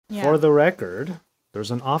For the record,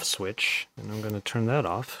 there's an off switch, and I'm going to turn that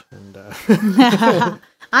off. And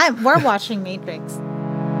we're watching Matrix.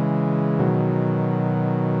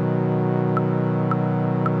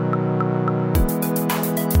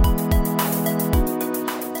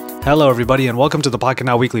 Hello, everybody, and welcome to the Pocket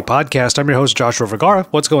Now Weekly Podcast. I'm your host, Joshua Vergara.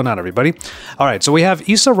 What's going on, everybody? All right, so we have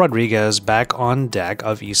Isa Rodriguez back on deck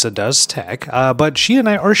of Isa Does Tech, but she and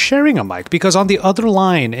I are sharing a mic because on the other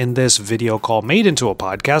line in this video call made into a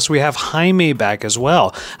podcast, we have Jaime back as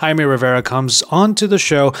well. Jaime Rivera comes onto the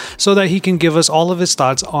show so that he can give us all of his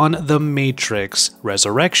thoughts on The Matrix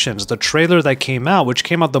Resurrections, the trailer that came out, which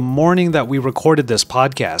came out the morning that we recorded this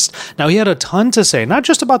podcast. Now, he had a ton to say, not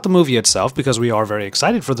just about the movie itself, because we are very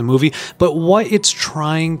excited for the movie, but what it's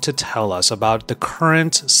trying to tell us about the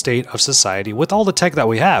current state of society with all the tech that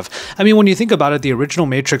we have. I mean, when you think about it, the original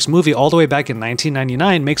Matrix movie all the way back in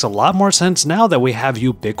 1999 makes a lot more sense now that we have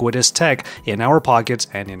ubiquitous tech in our pockets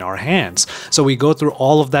and in our hands. So we go through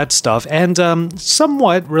all of that stuff, and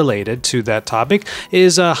somewhat related to that topic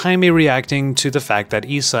is Jaime reacting to the fact that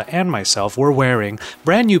Isa and myself were wearing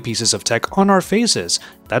brand new pieces of tech on our faces.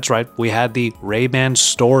 That's right, we had the Ray-Ban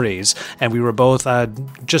Stories, and we were both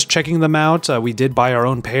just checking them out. We did buy our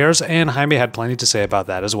own pairs, and Jaime had plenty to say about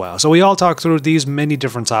that as well. So we all talked through these many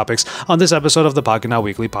different topics on this episode of the Pocket Now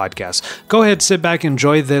Weekly Podcast. Go ahead, sit back,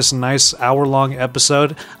 enjoy this nice hour-long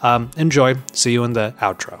episode. Enjoy. See you in the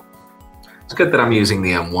outro. It's good that I'm using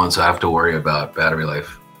the M1, so I have to worry about battery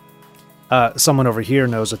life. Someone over here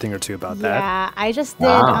knows a thing or two about that. Yeah, I just did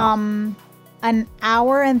an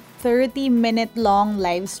hour and 30-minute long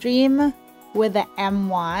live stream with the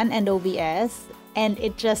M1 and OBS, and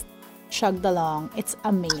it just chugged along. It's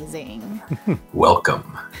amazing.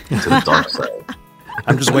 Welcome to the dark side.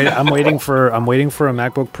 I'm just waiting. I'm waiting for a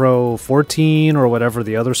MacBook Pro 14 or whatever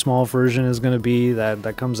the other small version is going to be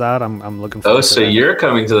that comes out. I'm looking forward. Oh, so you're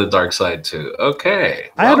coming to the dark side too?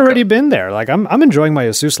 Okay. I had already been there. Like I'm enjoying my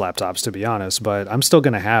Asus laptops, to be honest, but I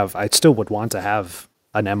still would want to have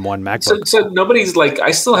an M1 MacBook. So nobody's like,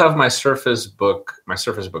 I still have my Surface Book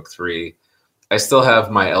 3. I still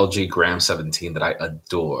have my LG Gram 17 that I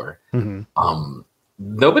adore. Mm-hmm.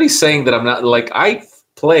 Nobody's saying that I'm not, like, I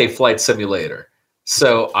play Flight Simulator,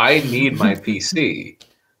 so I need my PC.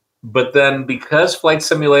 But then because Flight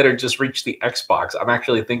Simulator just reached the Xbox, I'm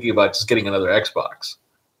actually thinking about just getting another Xbox.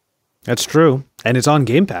 That's true. And it's on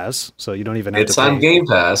Game Pass, so you don't even have to pay. It's on Game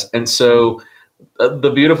Pass. And so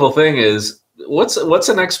the beautiful thing is, what's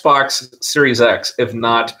an Xbox Series X if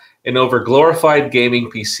not an over-glorified gaming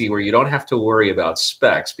PC where you don't have to worry about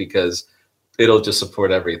specs because it'll just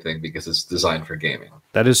support everything because it's designed for gaming.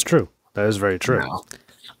 That is true. That is very true.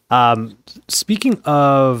 Speaking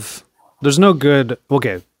of, there's no good,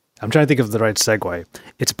 okay, I'm trying to think of the right segue.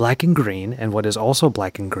 It's black and green, and what is also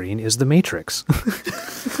black and green is The Matrix.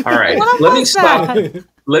 All right, let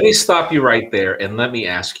me stop you right there, and let me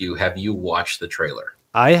ask you, have you watched the trailer?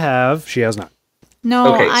 I have. She has not.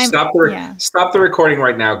 No. Okay, stop the recording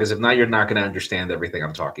right now, because if not, you're not going to understand everything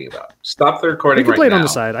I'm talking about. Stop the recording right now. You can play it on the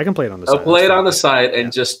side. I can play it on the side. I'll play it on the side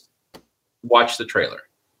and just watch the trailer.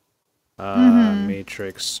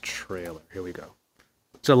 Matrix trailer. Here we go.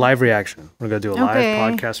 It's a live reaction. We're going to do a live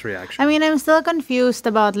podcast reaction. I mean, I'm still confused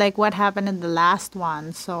about like what happened in the last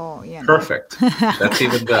one. So, Perfect. That's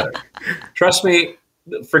even better. Trust me,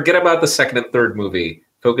 forget about the second and third movie.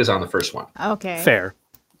 Focus on the first one. Okay. Fair.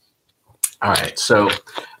 All right. So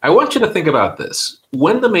I want you to think about this.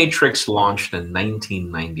 When The Matrix launched in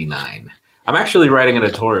 1999, I'm actually writing an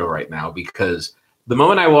editorial right now because the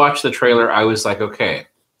moment I watched the trailer, I was like, okay,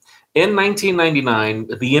 in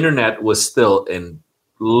 1999, the internet was still in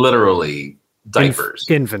literally diapers.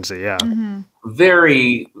 Infancy, yeah. Mm-hmm.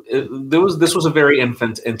 This was a very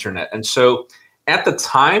infant internet. And so at the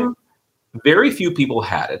time, very few people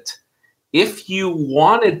had it. If you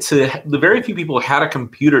wanted to, the very few people had a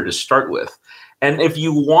computer to start with. And if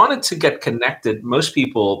you wanted to get connected, most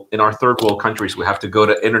people in our third world countries would have to go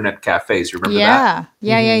to internet cafes. You remember that?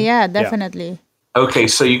 Yeah, definitely. Yeah. Okay,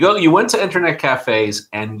 so you went to internet cafes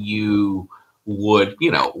and you would,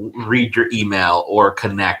 read your email or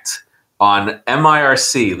connect on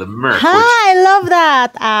MIRC, the Merc. I love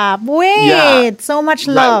that app. So much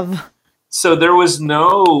love. Right. So there was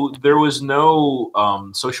no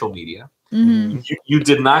social media. Mm-hmm. You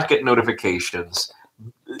did not get notifications.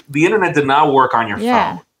 The internet did not work on your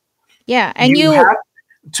phone. Yeah, and you had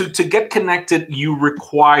to get connected. You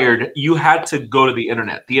had to go to the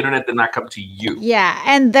internet. The internet did not come to you. Yeah,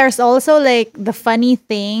 and there's also like the funny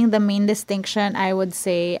thing, the main distinction I would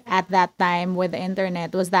say at that time with the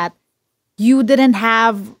internet was that you didn't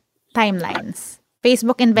have timelines.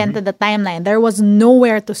 Facebook invented the timeline. There was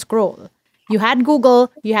nowhere to scroll. You had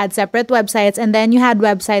Google, you had separate websites, and then you had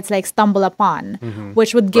websites like StumbleUpon,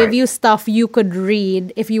 which would give you stuff you could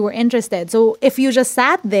read if you were interested. So if you just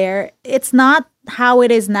sat there, it's not how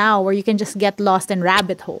it is now, where you can just get lost in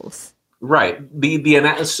rabbit holes. Right.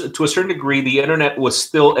 To a certain degree, the internet was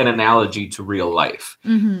still an analogy to real life.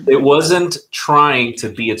 It wasn't trying to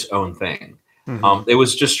be its own thing. It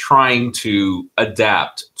was just trying to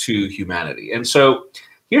adapt to humanity. And so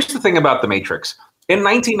here's the thing about The Matrix. In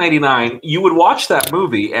 1999, you would watch that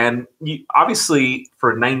movie, and obviously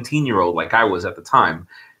for a 19-year-old like I was at the time,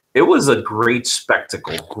 it was a great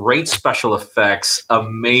spectacle, great special effects,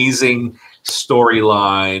 amazing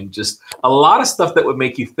storyline, just a lot of stuff that would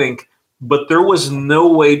make you think, but there was no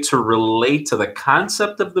way to relate to the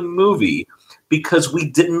concept of the movie because we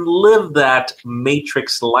didn't live that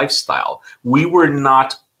Matrix lifestyle. We were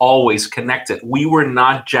not always connected. We were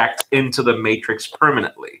not jacked into the Matrix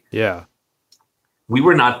permanently. Yeah. We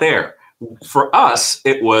were not there. For us,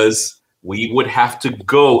 it was we would have to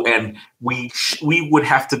go and we would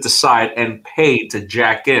have to decide and pay to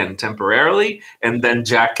jack in temporarily and then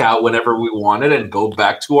jack out whenever we wanted and go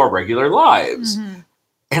back to our regular lives.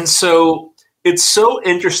 And so it's so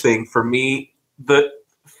interesting for me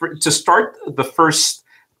to start the first,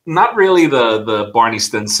 not really the Barney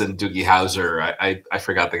Stinson, Doogie Howser. I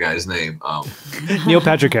forgot the guy's name. Neil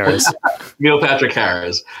Patrick Harris. Neil Patrick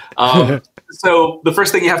Harris. So the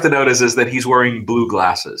first thing you have to notice is that he's wearing blue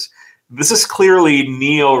glasses. This is clearly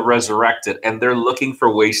Neo resurrected, and they're looking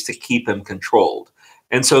for ways to keep him controlled.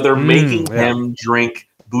 And so they're making him drink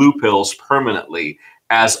blue pills permanently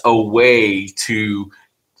as a way to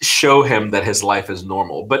show him that his life is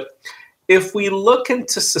normal. But if we look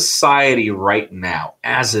into society right now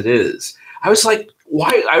as it is, I was like,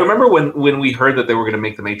 why? I remember when we heard that they were going to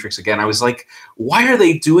make The Matrix again, I was like, why are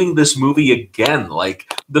they doing this movie again?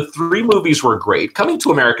 Like, the 3 movies were great. Coming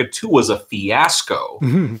to America 2 was a fiasco.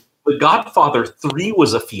 The Godfather 3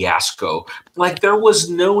 was a fiasco. Like, there was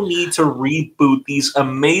no need to reboot these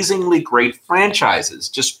amazingly great franchises.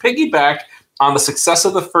 Just piggyback on the success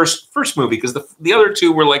of the first movie, because the other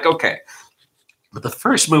 2 were like, okay. But the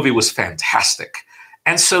first movie was fantastic.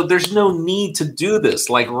 And so there's no need to do this.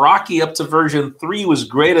 Like, Rocky up to version 3 was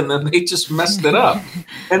great, and then they just messed it up.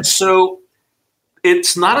 And so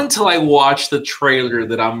it's not until I watch the trailer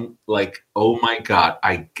that I'm like, oh my God,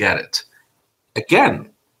 I get it. Again,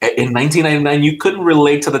 in 1999, you couldn't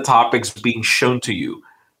relate to the topics being shown to you.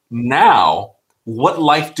 Now, what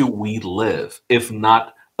life do we live if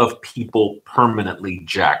not of people permanently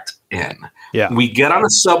jacked in? Yeah. We get on a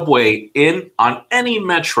subway on any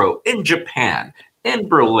metro in Japan, in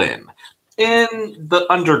Berlin, in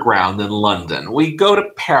the underground in London. We go to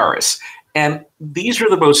Paris, and these are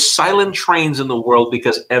the most silent trains in the world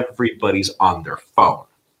because everybody's on their phone.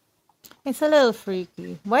 It's a little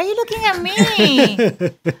freaky. Why are you looking at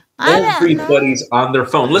me? Everybody's on their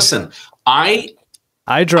phone. Listen, I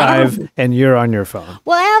drive and you're on your phone.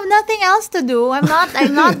 Well, I have nothing else to do. I'm not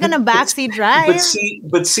gonna backseat drive.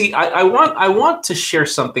 But see, I want to share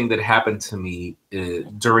something that happened to me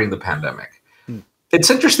during the pandemic.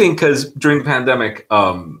 It's interesting because during the pandemic,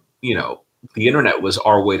 the internet was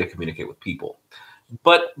our way to communicate with people.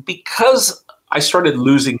 But because I started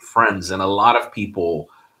losing friends and a lot of people,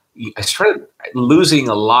 I started losing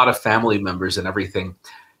a lot of family members and everything.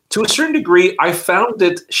 To a certain degree, I found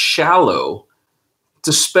it shallow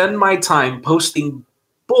to spend my time posting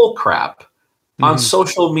bullcrap on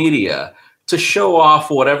social media to show off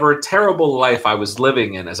whatever terrible life I was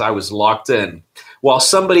living in as I was locked in, while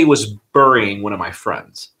somebody was burying one of my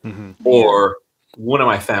friends or one of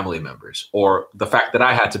my family members, or the fact that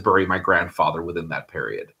I had to bury my grandfather within that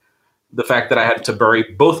period, the fact that I had to bury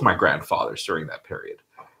both my grandfathers during that period.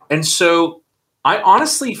 And so I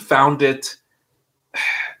honestly found it,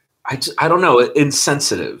 I don't know,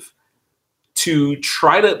 insensitive to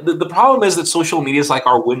try to, the problem is that social media is like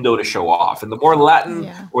our window to show off. And the more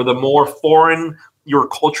Latin or the more foreign your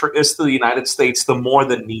culture is to the United States, the more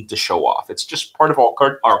the need to show off. It's just part of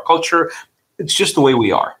our culture. It's just the way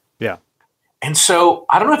we are. Yeah. And so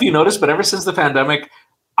I don't know if you noticed, but ever since the pandemic,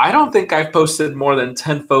 I don't think I've posted more than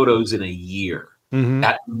 10 photos in a year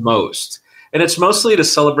at most. And it's mostly to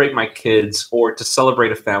celebrate my kids or to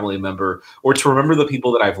celebrate a family member or to remember the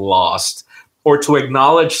people that I've lost or to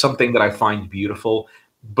acknowledge something that I find beautiful.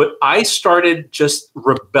 But I started just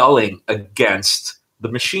rebelling against the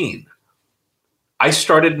machine. I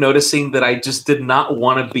started noticing that I just did not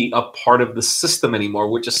want to be a part of the system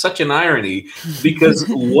anymore, which is such an irony because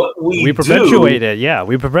what we perpetuate it. Yeah,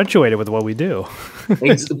 we perpetuate it with what we do.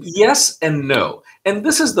 Yes and no. And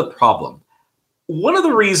this is the problem. one of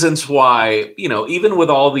the reasons why, even with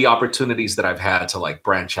all the opportunities that I've had to like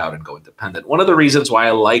branch out and go independent, one of the reasons why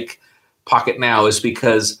I like Pocket Now is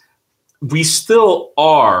because we still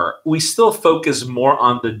focus more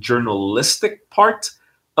on the journalistic part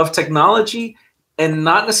of technology and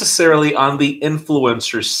not necessarily on the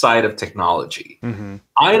influencer side of technology. Mm-hmm.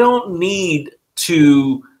 I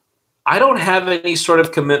don't have any sort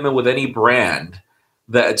of commitment with any brand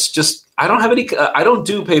that's just, I don't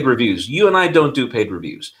do paid reviews. You and I don't do paid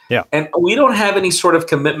reviews. Yeah. And we don't have any sort of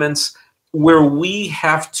commitments where we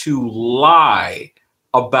have to lie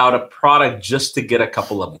about a product just to get a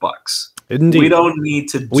couple of bucks. Indeed. We don't need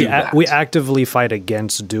to do that. We actively fight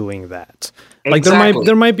against doing that. Exactly. Like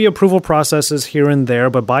there might be approval processes here and there,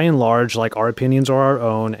 but by and large, like our opinions are our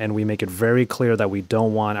own, and we make it very clear that we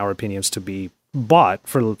don't want our opinions to be bought,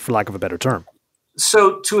 for lack of a better term.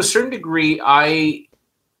 So to a certain degree, I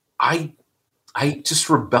just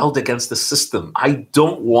rebelled against the system. I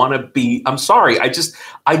don't want to be, I'm sorry, I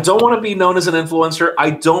don't want to be known as an influencer.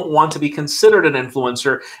 I don't want to be considered an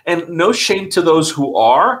influencer. And no shame to those who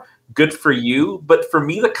are. Good for you. But for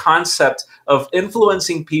me, the concept of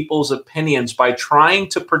influencing people's opinions by trying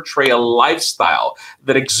to portray a lifestyle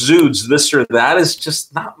that exudes this or that is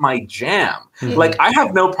just not my jam. Mm-hmm. Like, I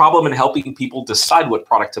have no problem in helping people decide what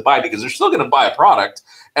product to buy because they're still going to buy a product.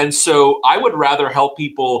 And so I would rather help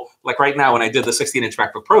people, like right now when I did the 16-inch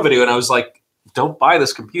MacBook Pro video, and I was like, don't buy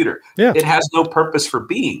this computer. Yeah. It has no purpose for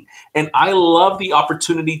being. And I love the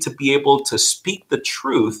opportunity to be able to speak the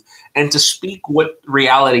truth and to speak what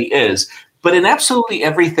reality is. But in absolutely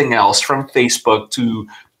everything else, from Facebook to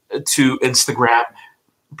Instagram,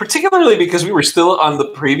 particularly because we were still on the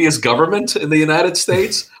previous government in the United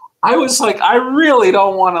States, I was like, I really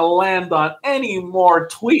don't want to land on any more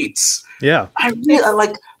tweets. Yeah. I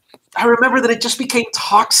remember that it just became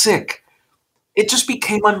toxic. It just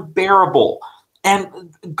became unbearable.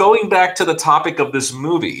 And going back to the topic of this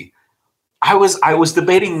movie, I was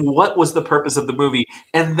debating what was the purpose of the movie.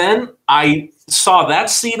 And then I saw that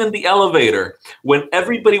scene in the elevator when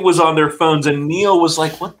everybody was on their phones and Neo was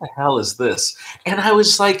like, what the hell is this? And I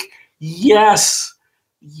was like, yes,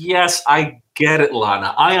 I get it,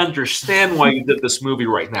 Lana. I understand why you did this movie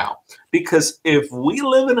right now. Because if we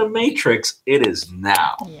live in a matrix, it is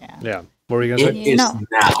now. Yeah. What were you going to say? It is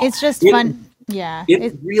now. It's just fun. Yeah.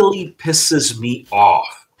 It really pisses me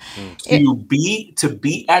off to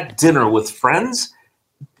be at dinner with friends.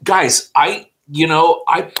 Guys, I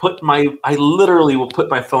literally will put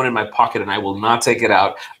my phone in my pocket and I will not take it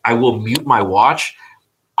out. I will mute my watch.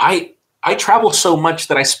 I travel so much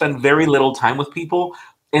that I spend very little time with people.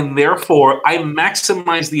 And therefore, I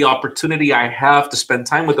maximize the opportunity I have to spend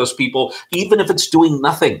time with those people, even if it's doing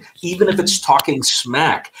nothing, even if it's talking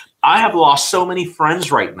smack. I have lost so many friends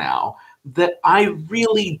right now that I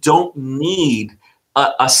really don't need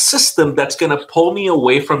a system that's going to pull me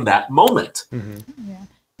away from that moment. Mm-hmm. Yeah.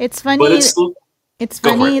 It's funny. It's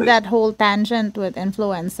funny that whole tangent with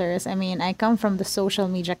influencers. I mean, I come from the social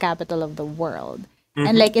media capital of the world. Mm-hmm.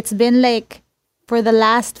 And like, it's been like, for the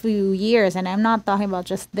last few years, and I'm not talking about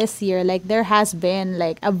just this year, like there has been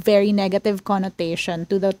like a very negative connotation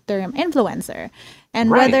to the term influencer.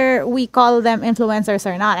 And whether we call them influencers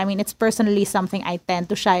or not, I mean, it's personally something I tend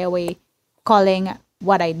to shy away calling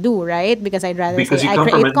what I do, right? Because I'd rather say I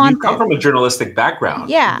create content. You come from a journalistic background.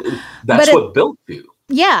 Yeah. That's what built you.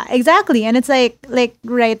 Yeah, exactly. And it's like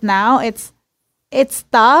right now, it's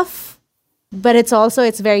tough, but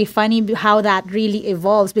it's very funny how that really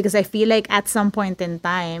evolves, because I feel like at some point in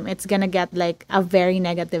time, it's going to get like a very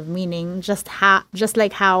negative meaning, just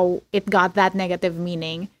like how it got that negative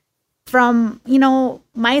meaning from,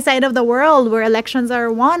 my side of the world where elections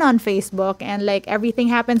are won on Facebook and like everything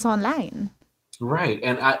happens online. Right.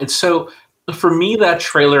 And so for me, that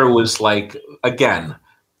trailer was like, again,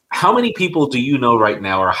 how many people do you know right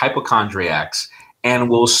now are hypochondriacs and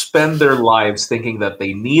will spend their lives thinking that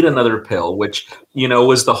they need another pill, which,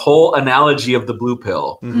 was the whole analogy of the blue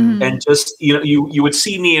pill. Mm-hmm. And just, you would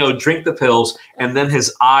see Neo drink the pills and then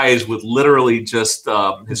his eyes would literally just,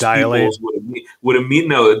 his dilate. Pupils would immediately,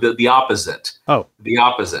 no, the opposite. Oh. The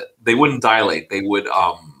opposite. They wouldn't dilate. They would,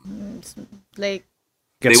 like,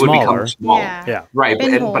 Get would smaller. become smaller. Yeah. Right.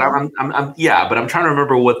 But I'm trying to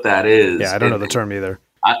remember what that is. Yeah, I don't know the term either.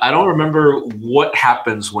 I don't remember what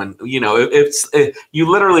happens when, if you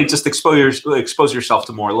literally just expose yourself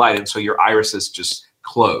to more light. And so your irises just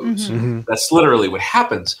close. Mm-hmm. That's literally what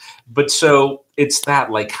happens. But so it's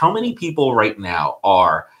that, like, how many people right now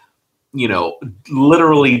are,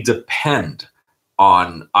 literally depend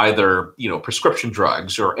on either, prescription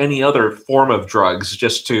drugs or any other form of drugs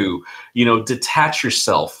just to, detach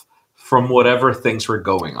yourself from whatever things we're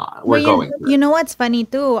going on. We're going through. You know what's funny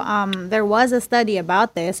too? There was a study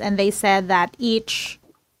about this, and they said that each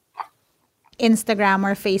Instagram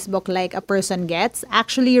or Facebook like a person gets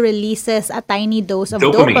actually releases a tiny dose of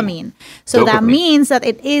dopamine. So that means that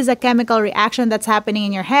it is a chemical reaction that's happening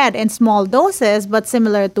in your head in small doses, but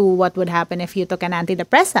similar to what would happen if you took an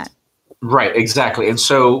antidepressant. Right, exactly. And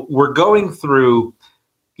so we're going through,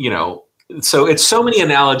 so it's so many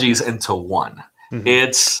analogies into one. Mm-hmm.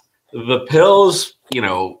 It's the pills,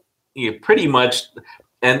 pretty much.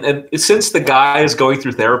 And since the guy is going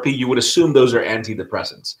through therapy, you would assume those are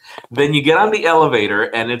antidepressants. Then you get on the elevator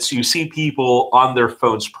and you see people on their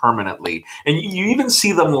phones permanently. And you even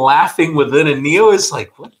see them laughing within. And Neo is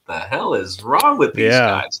like, what the hell is wrong with these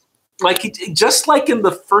guys? Like, just like in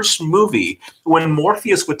the first movie, when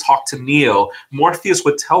Morpheus would talk to Neo, Morpheus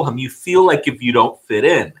would tell him, you feel like if you don't fit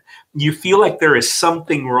in. You feel like there is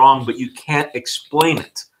something wrong, but you can't explain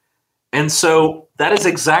it. And so that is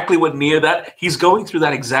exactly what he's going through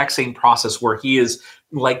that exact same process where he is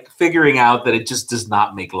like figuring out that it just does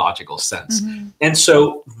not make logical sense. Mm-hmm. And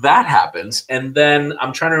so that happens. And then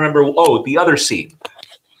I'm trying to remember, the other scene.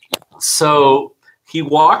 So he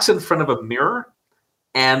walks in front of a mirror,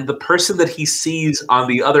 and the person that he sees on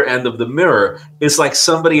the other end of the mirror is like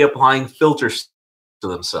somebody applying filters to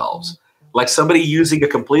themselves, like somebody using a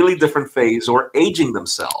completely different phase or aging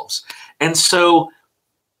themselves. And so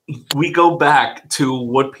we go back to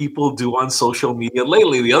what people do on social media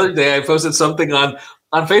lately. The other day I posted something on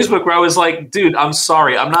Facebook where I was like, dude, I'm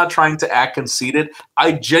sorry. I'm not trying to act conceited.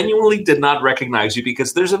 I genuinely did not recognize you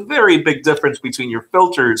because there's a very big difference between your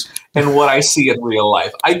filters and what I see in real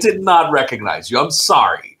life. I did not recognize you. I'm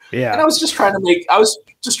sorry. Yeah. And I was just trying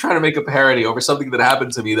to make a parody over something that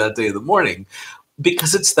happened to me that day in the morning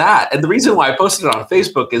because it's that. And the reason why I posted it on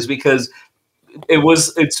Facebook is because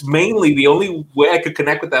it's mainly the only way I could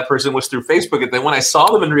connect with that person was through Facebook. And then when I saw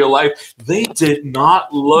them in real life, they did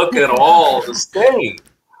not look at all the same.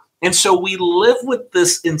 And so we live with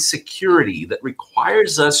this insecurity that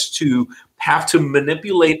requires us to have to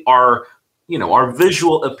manipulate our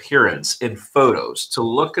visual appearance in photos to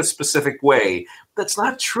look a specific way that's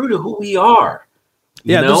not true to who we are.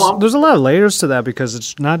 There's a lot of layers to that because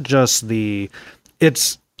it's not just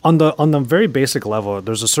it's on the very basic level,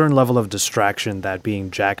 there's a certain level of distraction that being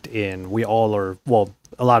jacked in, we all are, well,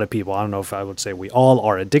 a lot of people, I don't know if I would say we all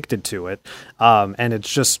are addicted to it. And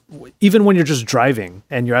it's just, even when you're just driving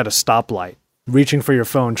and you're at a stoplight, reaching for your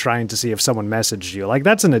phone, trying to see if someone messaged you, like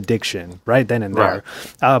that's an addiction right then and there.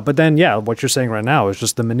 Right. But then, what you're saying right now is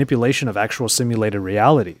just the manipulation of actual simulated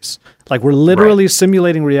realities. Like we're literally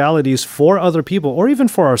simulating realities for other people or even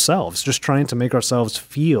for ourselves, just trying to make ourselves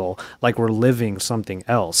feel like we're living something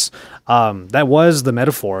else. That was the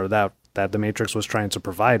metaphor that the Matrix was trying to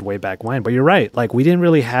provide way back when. But you're right. Like we didn't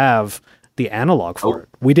really have the analog for it.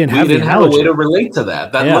 We didn't have a way to relate to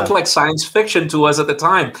that. That looked like science fiction to us at the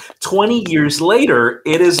time. 20 years later,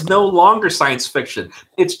 it is no longer science fiction.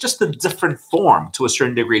 It's just a different form to a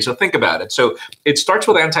certain degree. So think about it. So it starts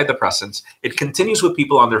with antidepressants. It continues with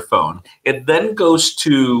people on their phone. It then goes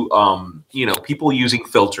to people using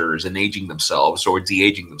filters and aging themselves or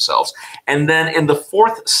de-aging themselves. And then in the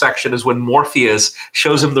fourth section is when Morpheus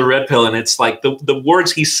shows him the red pill, and it's like the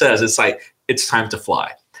words he says, it's like, it's time to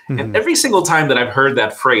fly. And every single time that I've heard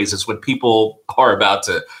that phrase is when people are about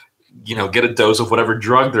to, get a dose of whatever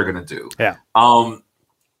drug they're going to do. Yeah.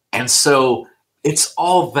 And so it's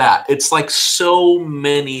all that. It's like so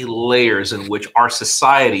many layers in which our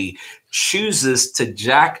society chooses to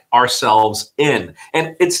jack ourselves in.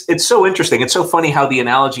 And it's so interesting. It's so funny how the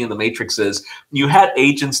analogy in the Matrix is you had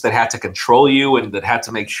agents that had to control you and that had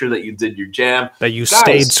to make sure that you did your jam. That you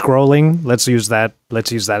stayed scrolling. Let's use that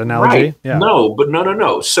analogy. Right. Yeah.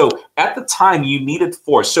 No. So at the time you needed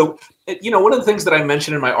force. So, one of the things that I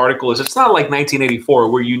mentioned in my article is it's not like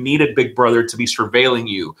 1984 where you needed Big Brother to be surveilling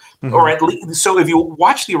you. Mm-hmm. Or at least, so if you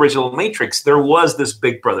watch the original Matrix, there was this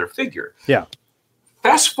Big Brother figure. Yeah.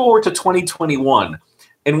 Fast forward to 2021,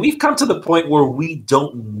 and we've come to the point where we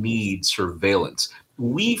don't need surveillance.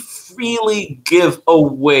 We freely give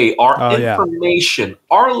away our information,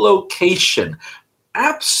 our location,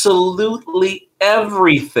 absolutely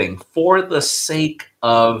everything for the sake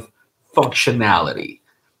of functionality,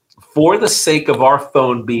 for the sake of our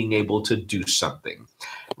phone being able to do something.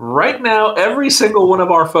 Right now, every single one of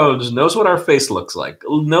our phones knows what our face looks like,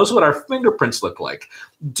 knows what our fingerprints look like.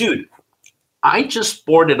 Dude, I just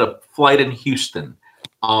boarded a flight in Houston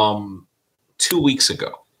 2 weeks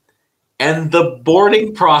ago, and the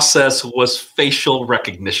boarding process was facial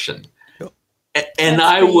recognition. And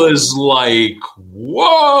I was like,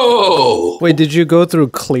 whoa. Wait, did you go through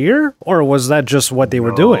Clear, or was that just what they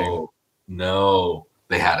were doing? No,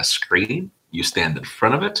 they had a screen. You stand in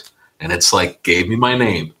front of it, and it's like, gave me my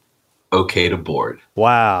name. Okay to board.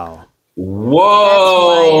 Wow.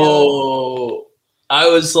 Whoa. I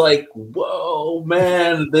was like, whoa,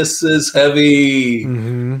 man, this is heavy.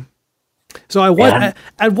 Mm-hmm. So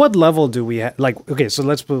at what level do we like? Okay, so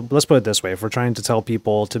let's put it this way: if we're trying to tell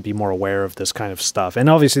people to be more aware of this kind of stuff, and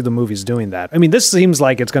obviously the movie's doing that. I mean, this seems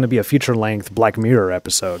like it's going to be a feature-length Black Mirror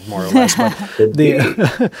episode, more or less.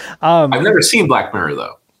 But I've never seen Black Mirror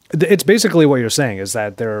though. It's basically what you're saying is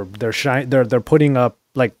that they're putting up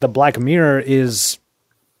like the Black Mirror is.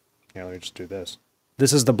 Yeah, let me just do this.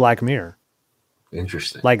 This is the Black Mirror.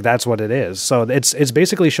 Interesting. Like that's what it is. So it's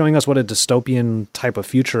basically showing us what a dystopian type of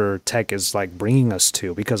future tech is like bringing us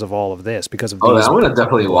to because of all of this. Because of I'm going to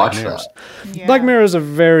definitely watch that. Yeah. Black Mirror is a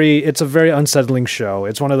very unsettling show.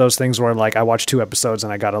 It's one of those things where like I watch 2 episodes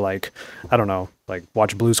and I gotta like I don't know like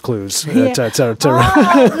watch Blue's Clues. That's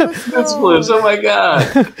Blues. Oh my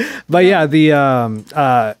god. But yeah,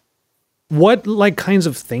 the what like kinds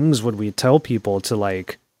of things would we tell people to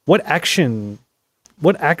like what action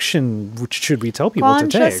should we tell people to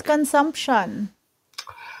take? Conscious consumption.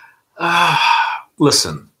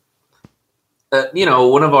 Listen,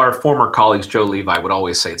 one of our former colleagues, Joe Levi, would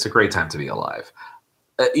always say it's a great time to be alive.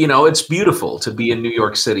 It's beautiful to be in New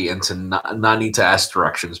York City and to not need to ask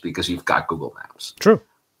directions because you've got Google Maps. True.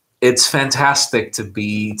 It's fantastic to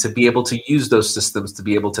be able to use those systems to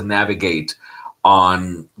be able to navigate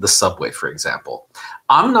on the subway, for example.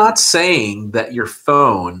 I'm not saying that your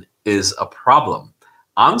phone is a problem.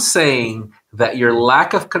 I'm saying that your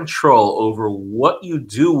lack of control over what you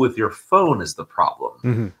do with your phone is the problem.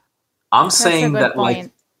 Mm-hmm. I'm saying that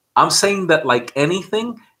like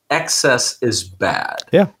anything, excess is bad.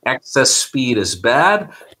 Yeah. Excess speed is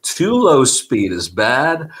bad. Too low speed is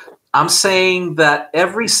bad. I'm saying that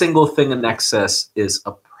every single thing in excess is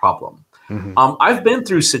a problem. Mm-hmm. I've been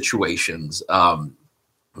through situations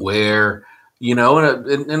where, in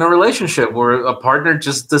a relationship where a partner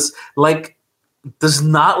just does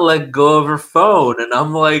not let go of her phone. And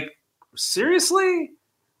I'm like, seriously?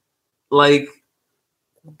 Like,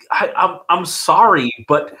 I'm sorry,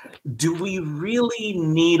 but do we really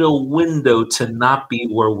need a window to not be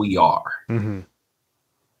where we are? Mm-hmm.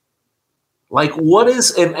 Like, what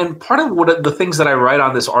is, and part of what the things that I write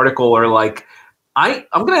on this article are like, I'm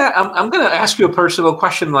gonna ask you a personal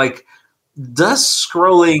question. Like, does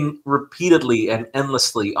scrolling repeatedly and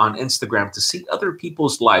endlessly on Instagram to see other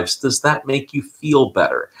people's lives, does that make you feel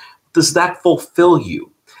better? Does that fulfill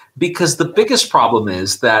you? Because the biggest problem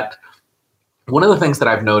is that one of the things that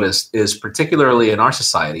I've noticed is, particularly in our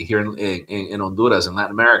society here in Honduras and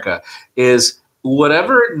Latin America, is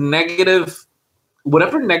whatever negative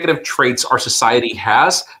traits our society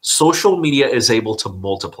has, social media is able to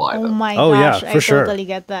multiply them. Oh my gosh, yeah, for sure. Totally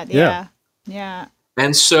get that. Yeah.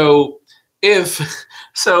 And so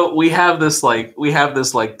we have this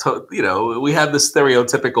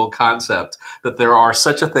stereotypical concept that there are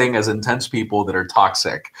such a thing as intense people that are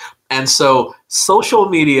toxic. And so social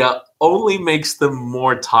media only makes them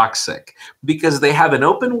more toxic because they have an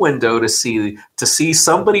open window to see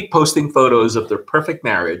somebody posting photos of their perfect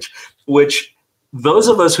marriage, which those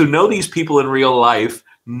of us who know these people in real life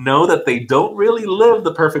know that they don't really live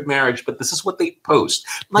the perfect marriage, but this is what they post.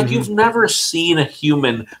 Like, mm-hmm. You've never seen a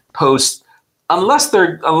human post unless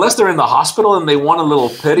they're in the hospital and they want a little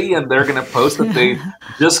pity and they're going to post that they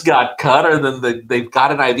just got cut or then they've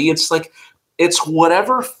got an IV. It's like, it's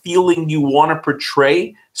whatever feeling you want to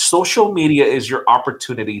portray. Social media is your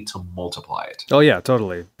opportunity to multiply it. Oh yeah,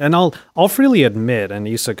 totally. And I'll freely admit, and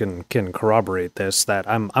Isa can corroborate this, that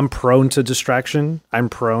I'm prone to distraction. I'm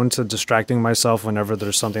prone to distracting myself whenever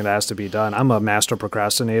there's something that has to be done. I'm a master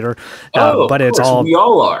procrastinator. But it's all we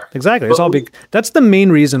all are. Exactly. But it's all big. That's the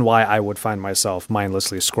main reason why I would find myself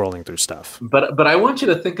mindlessly scrolling through stuff. But I want you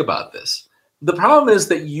to think about this. The problem is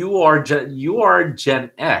that you are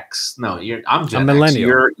Gen X. No, I'm Gen X.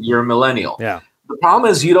 Millennial. You're a millennial. Yeah. The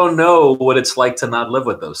problem is you don't know what it's like to not live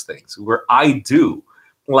with those things. Where I do.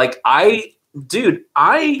 It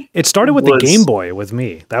started with the Game Boy with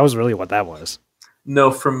me. That was really what that was.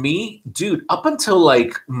 No, for me, dude, up until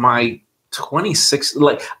my 26,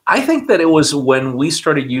 I think that it was when we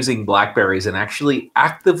started using Blackberries and actually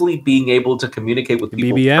actively being able to communicate with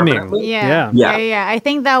people. BBMing. Yeah. I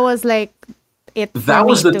think that was that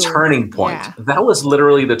was the turning point. Yeah. That was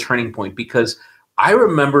literally the turning point because I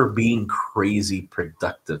remember being crazy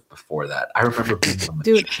productive before that. I remember being a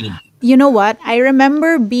machine. You know what? I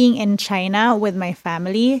remember being in China with my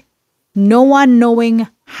family, no one knowing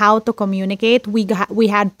how to communicate. We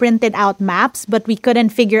had printed out maps, but we couldn't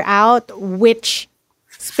figure out which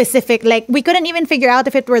specific, like we couldn't even figure out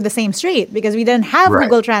if it were the same street because we didn't have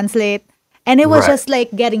Google Translate. And it was just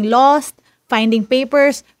like getting lost, finding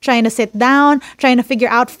papers, trying to sit down, trying to figure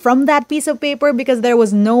out from that piece of paper because there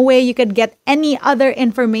was no way you could get any other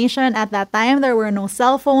information at that time. There were no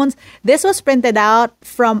cell phones. This was printed out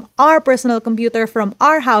from our personal computer from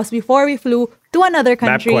our house before we flew to another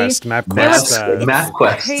country. MapQuest.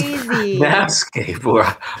 Crazy. Matscape.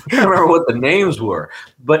 I can't remember what the names were.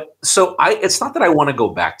 But so it's not that I want to go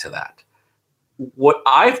back to that. What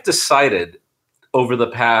I've decided over the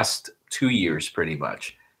past 2 years pretty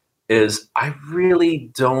much is I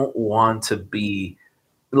really don't want to be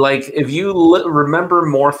like, if you remember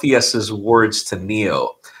Morpheus's words to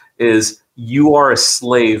Neo is, you are a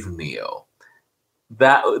slave, Neo.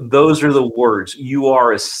 Those are the words. You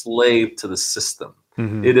are a slave to the system.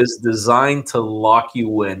 Mm-hmm. It is designed to lock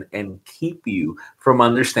you in and keep you from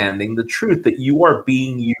understanding the truth that you are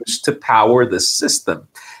being used to power the system.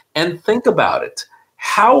 And think about it.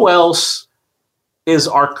 How else is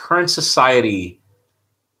our current society,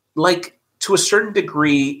 like, to a certain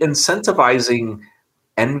degree, incentivizing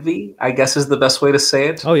envy, I guess is the best way to say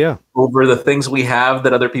it. Oh, yeah. Over the things we have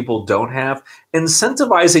that other people don't have.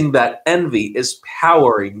 Incentivizing that envy is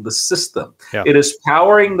powering the system. Yeah. It is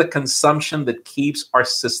powering the consumption that keeps our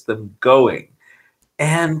system going.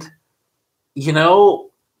 And, you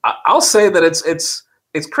know, I'll say that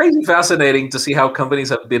it's crazy fascinating to see how companies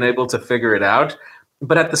have been able to figure it out.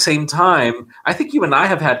 But at the same time, I think you and I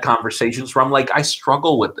have had conversations where I'm like, I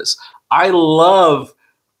struggle with this. I love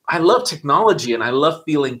technology and I love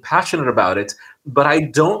feeling passionate about it, but I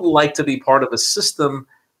don't like to be part of a system.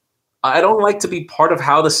 I don't like to be part of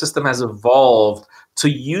how the system has evolved to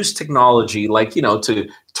use technology, like, you know, to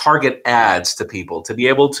target ads to people, to be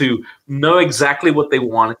able to know exactly what they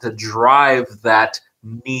want, to drive that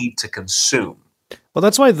need to consume. Well,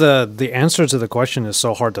 that's why the answer to the question is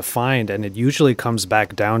so hard to find, and it usually comes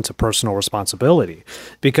back down to personal responsibility,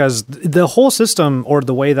 because the whole system, or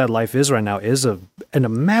the way that life is right now, is a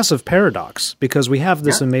massive paradox, because we have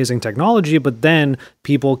this amazing technology, but then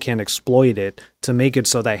people can exploit it to make it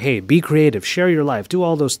so that, hey, be creative, share your life, do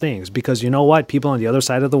all those things, because you know what? People on the other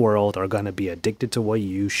side of the world are going to be addicted to what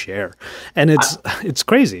you share. And it's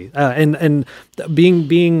crazy. And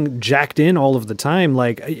being jacked in all of the time,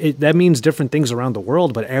 like that means different things around the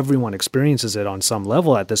world, but everyone experiences it on some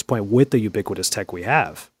level at this point with the ubiquitous tech we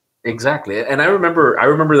have. Exactly. And I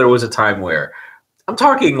remember there was a time where, I'm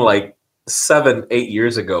talking like 7-8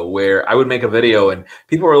 years ago, where I would make a video and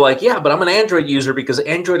people were like, yeah, but I'm an Android user because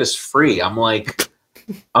Android is free. I'm like,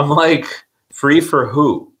 free for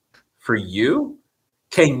who? For you?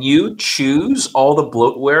 Can you choose all the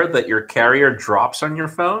bloatware that your carrier drops on your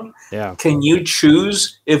phone? Yeah. Can you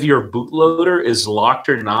choose if your bootloader is locked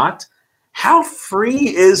or not? How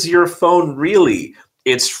free is your phone really?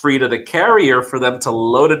 It's free to the carrier for them to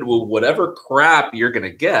load it with whatever crap you're going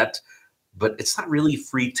to get, but it's not really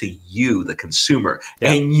free to you, the consumer,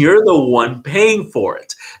 and you're the one paying for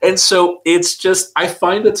it. And so it's just, I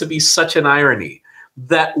find it to be such an irony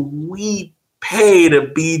that we pay to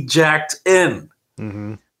be jacked in.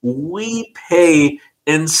 Mm-hmm. We pay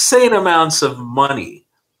insane amounts of money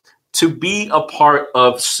to be a part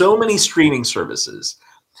of so many streaming services,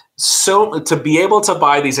 so to be able to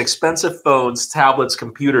buy these expensive phones, tablets,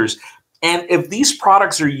 computers. And if these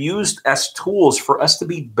products are used as tools for us to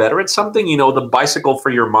be better at something, you know, the bicycle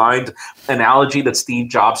for your mind analogy that Steve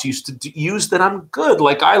Jobs used to use, then I'm good.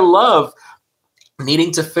 Like, I love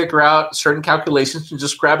needing to figure out certain calculations and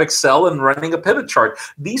just grab Excel and running a pivot chart.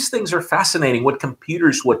 These things are fascinating. What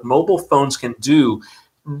computers, what mobile phones can do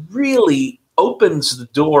really opens the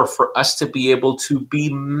door for us to be able to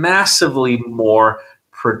be massively more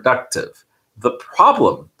productive. The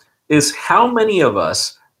problem is how many of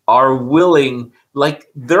us are willing,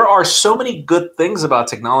 like, there are so many good things about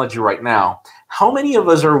technology right now. How many of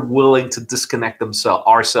us are willing to disconnect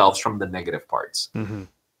ourselves from the negative parts? Mm-hmm.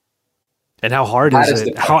 And how hard is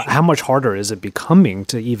it? How much harder is it becoming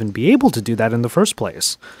to even be able to do that in the first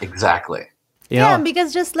place? Exactly. Yeah,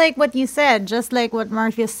 because just like what you said, just like what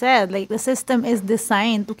Morpheus said, like the system is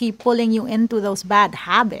designed to keep pulling you into those bad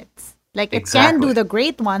habits. Like it can do the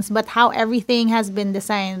great ones, but how everything has been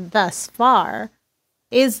designed thus far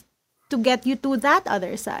is to get you to that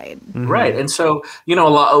other side. Mm-hmm. Right. And so, you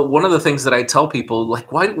know, one of the things that I tell people,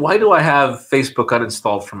 like, why do I have Facebook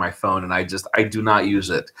uninstalled from my phone and I do not use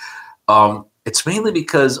it? It's mainly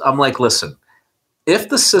because I'm like, listen, if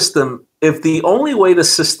the only way the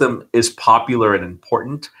system is popular and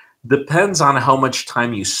important depends on how much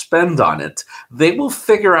time you spend on it, they will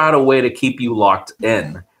figure out a way to keep you locked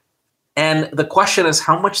in. And the question is,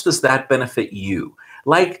 how much does that benefit you?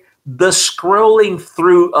 Like, the scrolling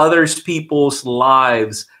through others people's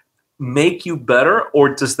lives make you better, or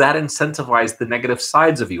does that incentivize the negative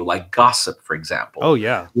sides of you, like gossip, for example? Oh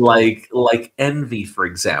yeah. Like envy, for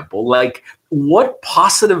example. Like, what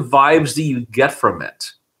positive vibes do you get from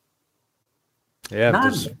it? Yeah.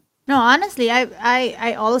 None. No, honestly,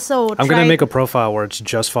 I also I'm gonna make a profile where it's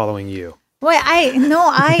just following you. Well,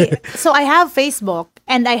 so I have Facebook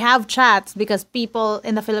and I have chats because people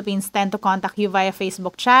in the Philippines tend to contact you via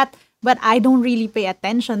Facebook chat, but I don't really pay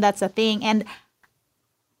attention. That's the thing. And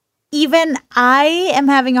even I am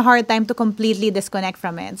having a hard time to completely disconnect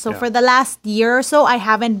from it. So for the last year or so, I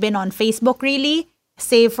haven't been on Facebook really,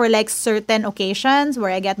 save for like certain occasions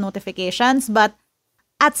where I get notifications. But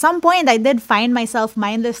at some point, I did find myself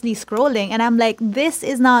mindlessly scrolling, and I'm like, this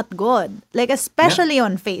is not good. Like, especially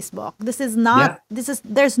on Facebook. This is not,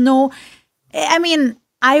 there's no, I mean,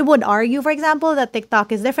 I would argue, for example, that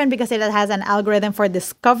TikTok is different because it has an algorithm for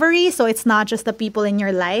discovery. So it's not just the people in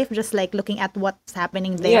your life, just like looking at what's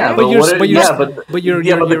happening there. Yeah, but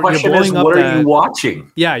the question is, what are you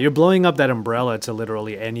watching? Yeah, you're blowing up that umbrella to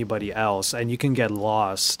literally anybody else, and you can get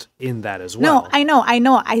lost in that as well. No, I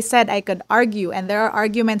know. I said I could argue, and there are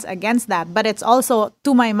arguments against that. But it's also,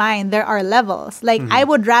 to my mind, there are levels. Like, I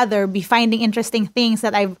would rather be finding interesting things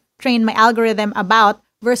that I've trained my algorithm about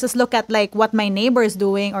versus look at like what my neighbor is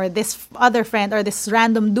doing, or this other friend, or this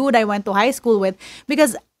random dude I went to high school with,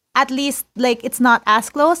 because at least like it's not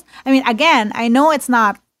as close. I mean, again, I know it's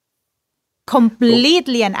not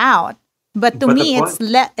completely an out, but to me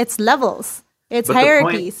it's levels, it's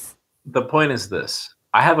hierarchies. The point is this: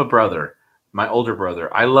 I have a brother, my older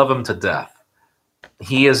brother. I love him to death.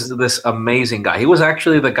 He is this amazing guy. He was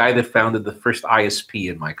actually the guy that founded the first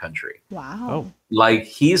ISP in my country. Wow. Oh. Like,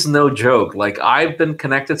 he's no joke. Like, I've been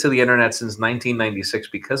connected to the internet since 1996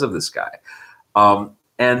 because of this guy.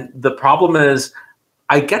 And the problem is,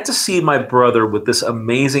 I get to see my brother with this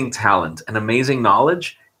amazing talent and amazing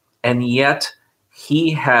knowledge, and yet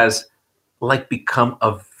he has like become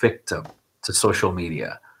a victim to social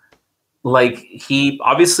media. Like,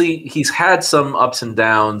 he's had some ups and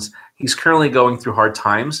downs. He's currently going through hard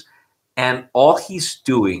times, and all he's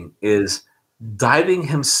doing is diving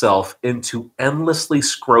himself into endlessly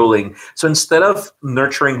scrolling. So instead of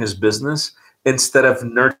nurturing his business, instead of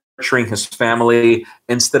nurturing his family,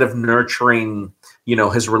 instead of nurturing,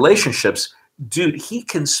 his relationships, dude, he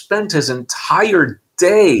can spend his entire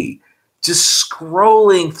day just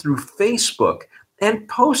scrolling through Facebook and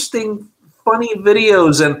posting funny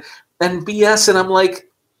videos and BS. And I'm like,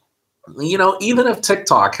 even if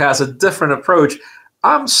TikTok has a different approach,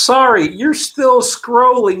 I'm sorry, you're still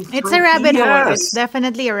scrolling through It's a rabbit BS. hole. It's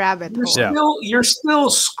definitely a rabbit hole. You're still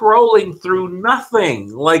scrolling through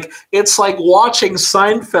nothing. Like, it's like watching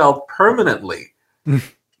Seinfeld permanently.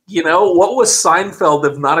 What was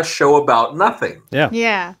Seinfeld if not a show about nothing?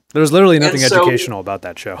 Yeah. There was literally nothing educational about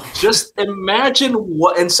that show. Just imagine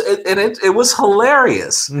it was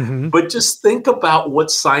hilarious. But just think about what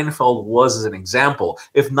Seinfeld was as an example,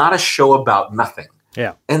 if not a show about nothing.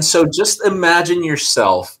 Yeah. And so just imagine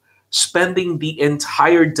yourself spending the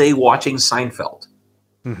entire day watching Seinfeld.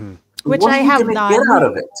 Which what I are you have gonna done. Get out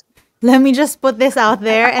of it? Let me just put this out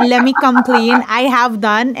there and let me come clean. I have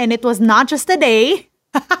done, and it was not just a day.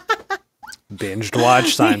 Binged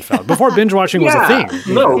watch Seinfeld before binge watching was a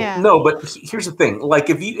thing. No, but here's the thing: like,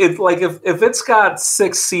 if it's got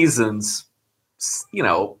 6 seasons,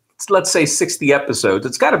 let's say 60 episodes,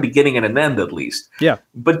 it's got a beginning and an end at least. Yeah.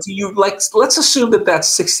 But let's assume that that's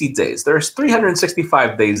 60 days. There's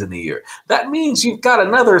 365 days in a year. That means you've got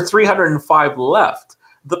another 305 left.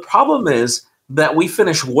 The problem is that we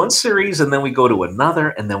finish one series and then we go to another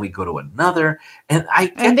and then we go to another, and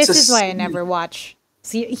this is why I never watch.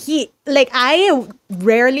 I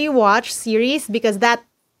rarely watch series because that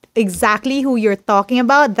exactly who you're talking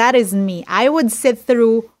about. That is me. I would sit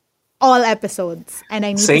through all episodes, and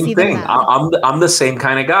I need to see thing. them now. I'm the same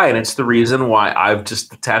kind of guy, and it's the reason why I've just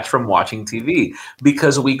detached from watching TV,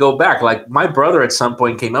 because we go back. Like, my brother at some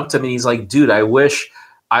point came up to me. He's like, "Dude, I wish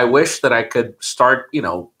that I could start,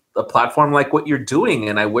 a platform like what you're doing."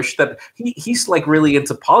 And I wish that he's like really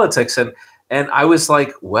into politics, and I was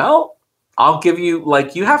like, "Well, I'll give you,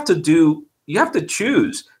 like, you have to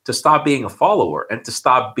choose to stop being a follower and to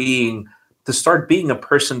start being a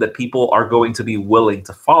person that people are going to be willing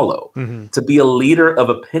to follow, to be a leader of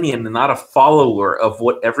opinion and not a follower of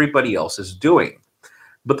what everybody else is doing."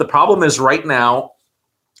 But the problem is right now,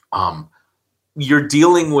 you're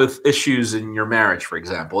dealing with issues in your marriage, for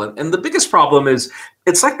example. And the biggest problem is,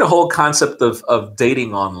 it's like the whole concept of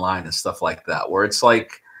dating online and stuff like that, where it's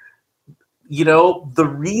like,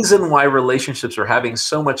 the reason why relationships are having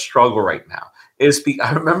so much struggle right now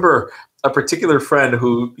I remember a particular friend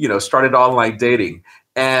who, started online dating.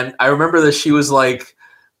 And I remember that she was like,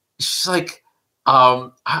 she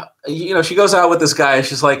goes out with this guy and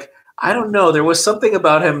she's like, I don't know, there was something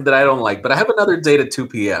about him that I don't like, but I have another date at 2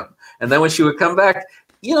 p.m. And then when she would come back,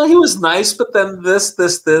 he was nice, but then this,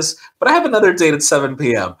 but I have another date at 7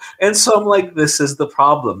 p.m. And so I'm like, this is the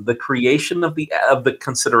problem. The creation of the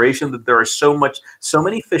consideration that there are so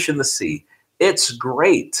many fish in the sea. It's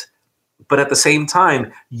great. But at the same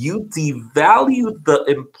time, you devalue the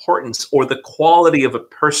importance or the quality of a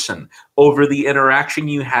person over the interaction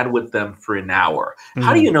you had with them for an hour. Mm-hmm.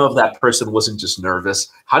 How do you know if that person wasn't just nervous?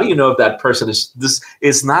 How do you know if that person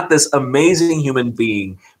is not this amazing human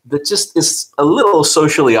being that just is a little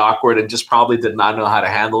socially awkward and just probably did not know how to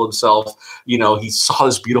handle himself? He saw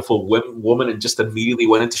this beautiful woman and just immediately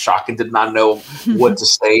went into shock and did not know what to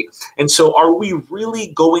say. And so are we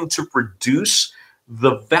really going to reduce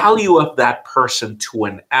the value of that person to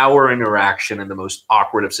an hour interaction in the most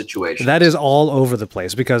awkward of situations? That is all over the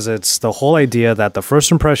place, because it's the whole idea that the first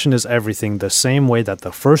impression is everything, the same way that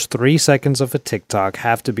the first 3 seconds of a TikTok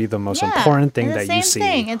have to be the most important thing that you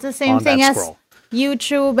see. It's the same thing as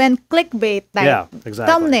YouTube and clickbait, like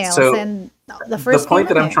thumbnails and the first. The point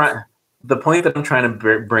that I'm trying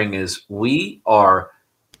to bring is we are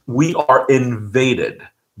invaded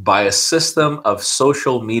by a system of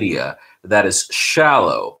social media that is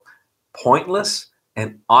shallow, pointless,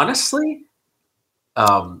 and honestly,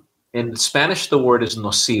 in Spanish, the word is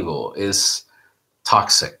nocivo, is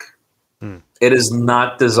toxic. It is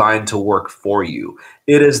not designed to work for you.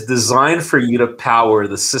 It is designed for you to power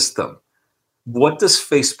the system. What does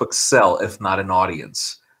Facebook sell if not an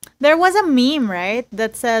audience? There was a meme, right,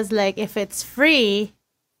 that says, like, if it's free,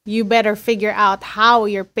 you better figure out how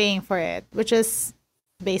you're paying for it, which is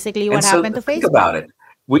basically what happened to Facebook. Think about it.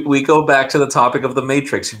 We go back to the topic of the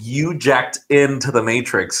Matrix. You jacked into the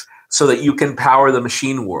Matrix so that you can power the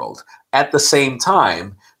machine world. At the same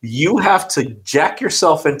time, you have to jack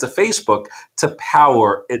yourself into Facebook to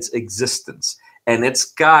power its existence. And it's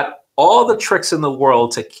got all the tricks in the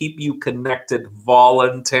world to keep you connected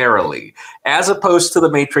voluntarily, as opposed to the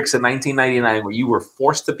Matrix in 1999 where you were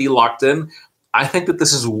forced to be locked in. I think that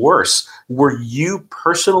this is worse, where you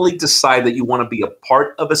personally decide that you want to be a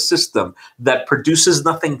part of a system that produces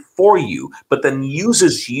nothing for you, but then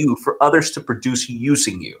uses you for others to produce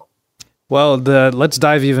using you. Well, let's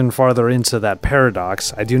dive even farther into that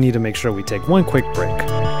paradox. I do need to make sure we take one quick break.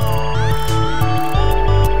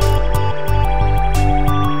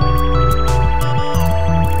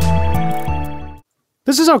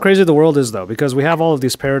 This is how crazy the world is, though, because we have all of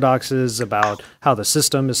these paradoxes about how the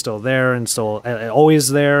system is still there and still always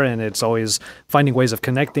there, and it's always finding ways of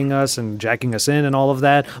connecting us and jacking us in and all of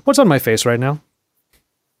that. What's on my face right now?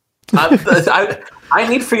 I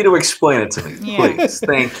need for you to explain it to me, please.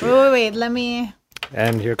 Thank you. Wait, let me...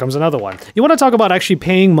 And here comes another one. You want to talk about actually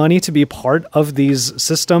paying money to be part of these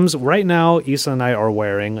systems? Right now, Isa and I are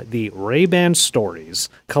wearing the Ray-Ban Stories,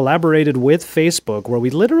 collaborated with Facebook, where we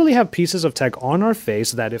literally have pieces of tech on our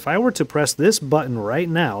face that if I were to press this button right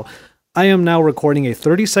now, I am now recording a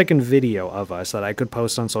 30-second video of us that I could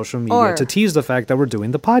post on social media to tease the fact that we're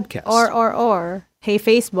doing the podcast. Or, hey,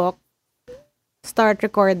 Facebook, start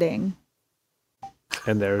recording.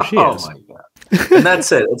 And there she is. Oh my God. And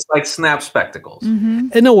that's it. It's like Snap Spectacles. Mm-hmm.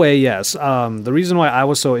 In a way, yes. The reason why I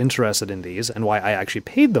was so interested in these and why I actually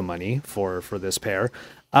paid the money for this pair,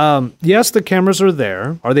 yes, the cameras are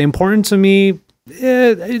there. Are they important to me?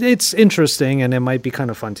 It's interesting and it might be kind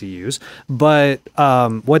of fun to use. But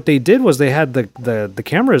what they did was they had the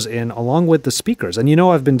cameras in along with the speakers. And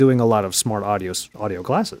I've been doing a lot of smart audio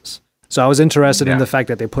classes. So I was interested in the fact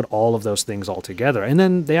that they put all of those things all together. And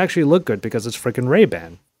then they actually look good because it's freaking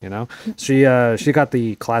Ray-Ban, She got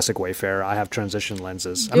the classic Wayfarer. I have transition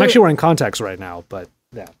lenses. I'm actually wearing contacts right now, but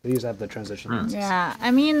yeah, these have the transition lenses. Yeah,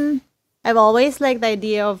 I mean, I've always liked the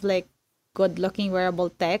idea of like good-looking wearable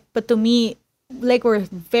tech, but to me, like we're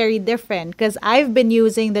very different because I've been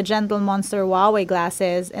using the Gentle Monster Huawei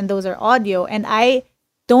glasses and those are audio, and I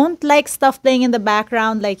don't like stuff playing in the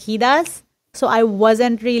background like he does. So I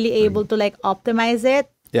wasn't really able to like optimize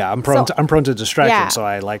it. Yeah, I'm prone to distraction, so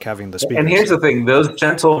I like having the speakers. And here's the thing: those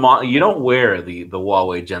you don't wear the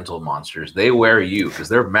Huawei Gentle Monsters; they wear you because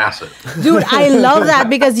they're massive. Dude, I love that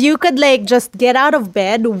because you could like just get out of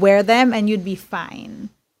bed, wear them, and you'd be fine.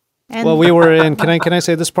 And well, we were in. Can I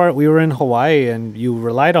say this part? We were in Hawaii, and you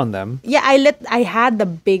relied on them. Yeah, I had the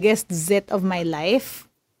biggest zit of my life.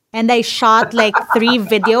 and I shot like 3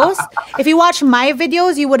 videos. If you watch my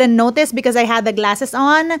videos, you wouldn't notice because I had the glasses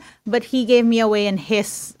on, but he gave me away in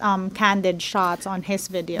his candid shots on his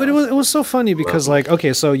videos. But it was so funny because, like,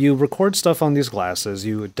 okay, so you record stuff on these glasses,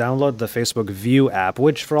 you download the Facebook View app,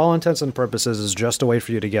 which for all intents and purposes is just a way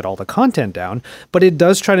for you to get all the content down, but it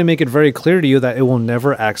does try to make it very clear to you that it will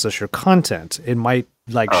never access your content. It might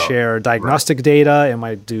share diagnostic data, it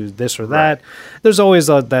might do this or that. Right. There's always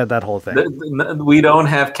that whole thing. We don't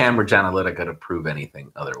have Cambridge Analytica to prove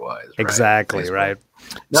anything otherwise. Right? Exactly, right?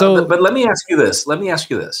 No, so, but let me ask you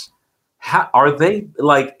this. How are they,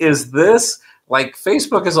 like, is this, like,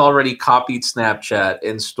 Facebook has already copied Snapchat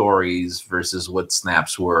in stories versus what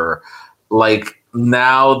snaps were. Like,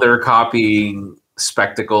 now they're copying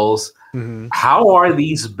spectacles. Mm-hmm. How are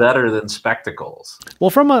these better than spectacles? Well,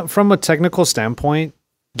 from a technical standpoint,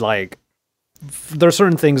 like, there are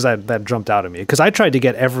certain things that jumped out at me because I tried to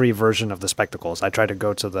get every version of the spectacles. I tried to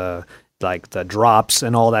go to the drops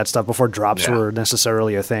and all that stuff before drops were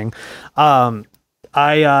necessarily a thing.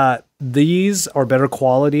 These are better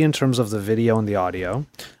quality in terms of the video and the audio.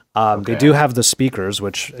 They do have the speakers,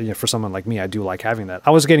 which for someone like me, I do like having that.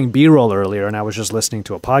 I was getting B-roll earlier, and I was just listening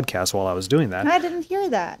to a podcast while I was doing that. I didn't hear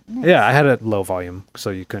that. Nice. Yeah, I had it low volume, so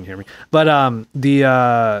you couldn't hear me. But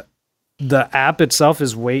the app itself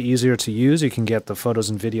is way easier to use. You can get the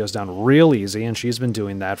photos and videos down real easy, and she's been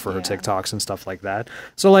doing that for her TikToks and stuff like that.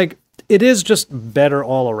 So, like, it is just better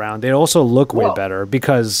all around. They also look way better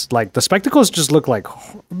because, like, the spectacles just look like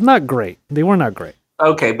not great. They were not great.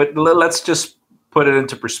 Okay, but let's just put it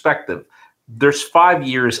into perspective. There's 5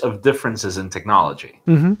 years of differences in technology.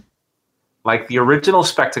 Mm-hmm. Like, the original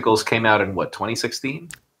spectacles came out in what, 2016?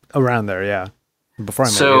 Around there, yeah. Before I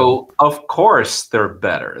met you. Of course they're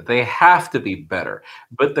better. They have to be better.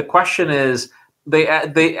 But the question is, they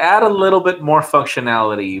add a little bit more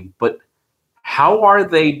functionality, but how are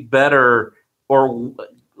they better? Or,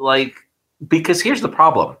 like, because here's the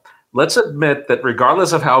problem. Let's admit that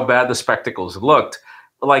regardless of how bad the spectacles looked,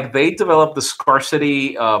 like, they developed the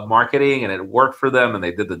scarcity marketing and it worked for them, and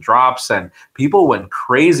they did the drops and people went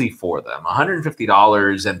crazy for them.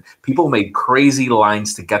 $150, and people made crazy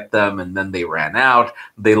lines to get them, and then they ran out.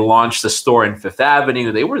 They launched the store in Fifth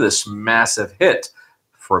Avenue. They were this massive hit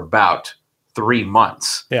for about 3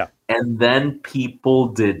 months. Yeah. And then people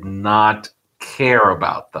did not care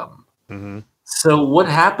about them. Mm-hmm. So what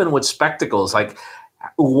happened with spectacles? Like,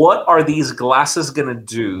 what are these glasses going to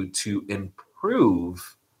do to improve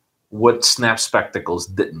what Snap spectacles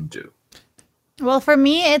didn't do? Well, for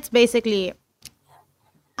me, it's basically,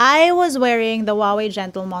 I was wearing the Huawei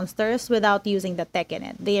Gentle Monsters without using the tech in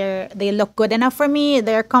it. They look good enough for me.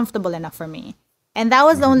 They're comfortable enough for me. And that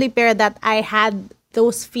was the only pair that I had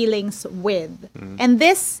those feelings with. And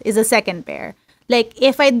this is a second pair. Like,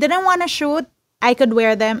 if I didn't want to shoot, I could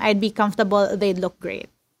wear them. I'd be comfortable. They'd look great.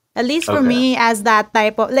 At least for me, as that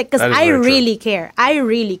type of, like, because I really care. I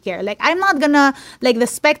really care. Like, I'm not gonna, like, the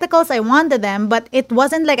spectacles, I wanted them, but it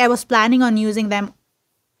wasn't like I was planning on using them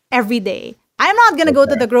every day. I'm not gonna go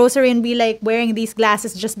to the grocery and be like wearing these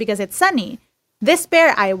glasses just because it's sunny. This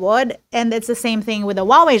pair I would, and it's the same thing with the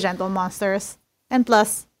Huawei Gentle Monsters. And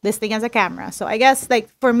plus, this thing has a camera. So I guess, like,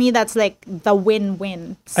 for me, that's like the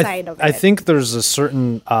win-win side of it. I think there's a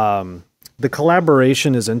certain the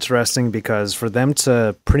collaboration is interesting because for them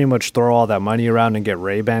to pretty much throw all that money around and get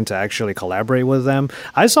Ray-Ban to actually collaborate with them,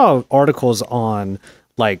 I saw articles on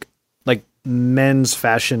like men's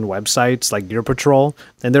fashion websites like Gear Patrol,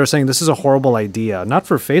 and they were saying this is a horrible idea, not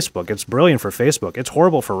for Facebook. It's brilliant for Facebook. It's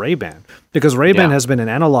horrible for Ray-Ban because Ray-Ban has been an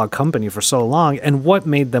analog company for so long, and what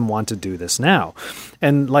made them want to do this now?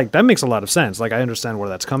 And, like, that makes a lot of sense. Like, I understand where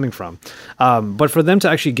that's coming from. But for them to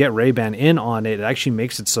actually get Ray-Ban in on it, it actually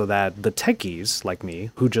makes it so that the techies like me,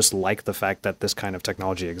 who just like the fact that this kind of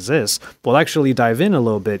technology exists, will actually dive in a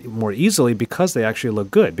little bit more easily because they actually look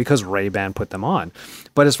good, because Ray-Ban put them on.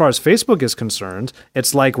 But as far as Facebook is concerned,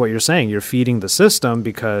 it's like what you're saying. You're feeding the system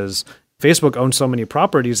because Facebook owns so many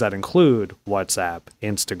properties that include WhatsApp,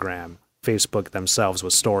 Instagram, Facebook themselves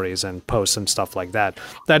with stories and posts and stuff like that,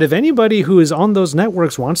 that if anybody who is on those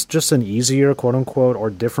networks wants just an easier, quote unquote, or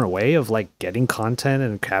different way of, like, getting content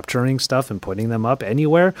and capturing stuff and putting them up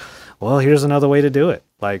anywhere, well, here's another way to do it.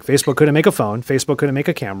 Like, Facebook couldn't make a phone. Facebook couldn't make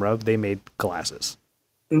a camera. They made glasses.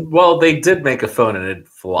 Well, they did make a phone and it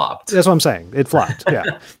flopped. That's what I'm saying. It flopped.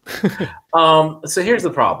 Yeah. So here's the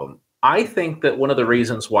problem. I think that one of the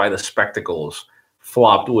reasons why the spectacles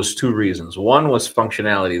flopped was 2 reasons. One was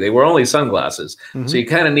functionality. They were only sunglasses. Mm-hmm. So you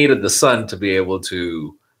kind of needed the sun to be able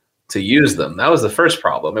to use them. That was the first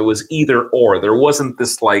problem. It was either or. There wasn't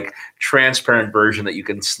this, like, transparent version that you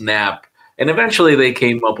can snap And eventually they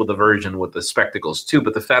came up with a version with the spectacles too,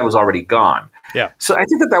 but the Fad was already gone. Yeah. So I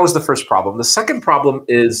think that was the first problem. The second problem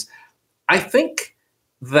is I think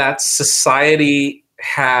that society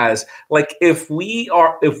has, like, if we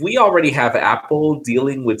already have Apple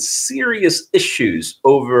dealing with serious issues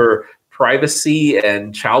over privacy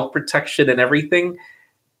and child protection and everything,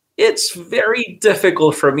 it's very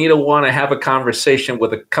difficult for me to want to have a conversation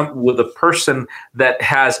with a person that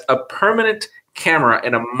has a permanent camera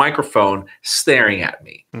and a microphone staring at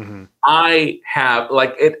me. Mm-hmm. I have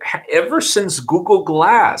ever since Google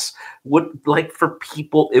Glass, for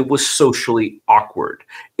people, it was socially awkward.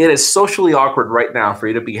 It is socially awkward right now for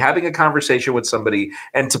you to be having a conversation with somebody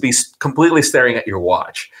and to be completely staring at your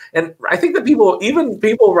watch. And I think that people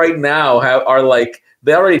right now are like,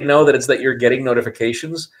 they already know that you're getting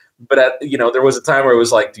notifications. But there was a time where it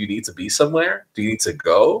was like, do you need to be somewhere? Do you need to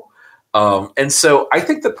go? And so I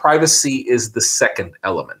think that privacy is the second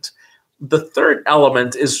element. The third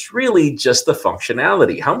element is really just the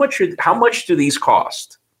functionality. How much do these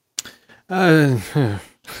cost? So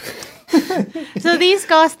these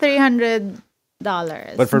cost $300.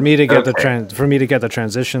 But for me to get the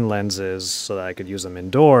transition lenses so that I could use them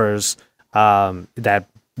indoors, that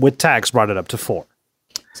with tax brought it up to $4.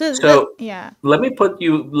 So let me put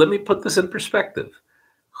this in perspective.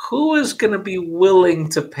 Who is going to be willing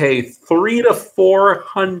to pay $300 to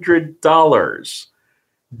 $400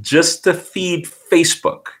 just to feed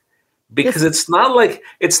Facebook? Because it's not like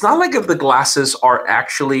if the glasses are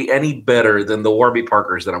actually any better than the Warby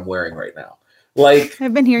Parkers that I'm wearing right now. Like,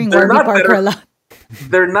 I've been hearing Warby Parker a lot.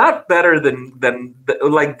 They're not better than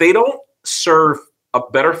they don't serve a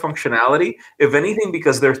better functionality. If anything,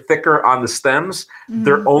 because they're thicker on the stems,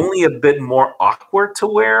 they're only a bit more awkward to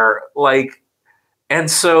wear. And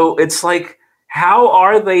so it's like, how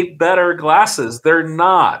are they better glasses? They're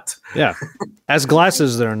not. Yeah. As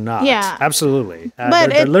glasses, they're not. Yeah. Absolutely.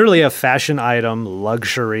 They're literally a fashion item,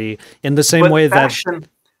 luxury, in the same way that...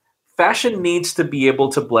 Fashion needs to be able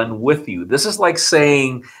to blend with you. This is like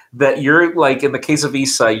saying that you're, like, in the case of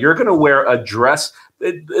Issa, you're going to wear a dress.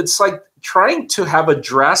 It's like trying to have a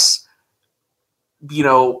dress,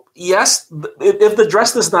 yes, if the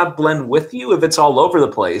dress does not blend with you, if it's all over the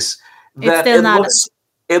place,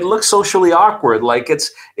 it looks socially awkward. Like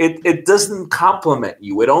it doesn't complement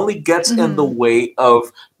you. It only gets in the way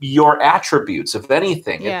of your attributes. If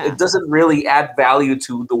anything, it doesn't really add value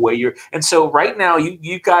to the way you're. And so right now,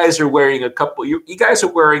 you guys are wearing you guys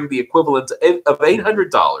are wearing the equivalent of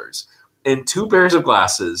 $800 in 2 pairs of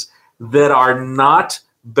glasses that are not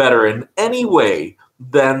better in any way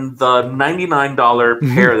than the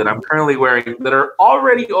 $99 pair that I'm currently wearing that are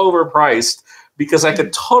already overpriced, because I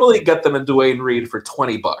could totally get them in Duane Reade for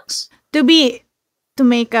 $20. To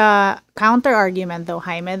make a counter argument though,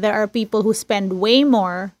 Jaime, there are people who spend way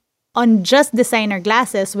more on just designer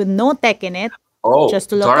glasses with no tech in it, just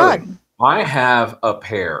to look good. I have a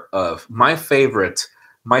pair of my Serengeti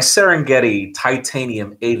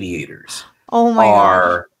titanium aviators. Oh my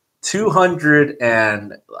god. 200,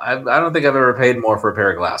 and I don't think I've ever paid more for a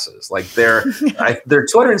pair of glasses. Like they're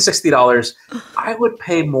 $260. I would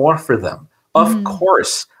pay more for them. Of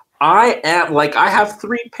course. I have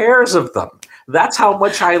 3 pairs of them. That's how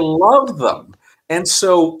much I love them. And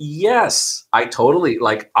so, yes, I totally,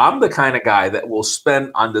 I'm the kind of guy that will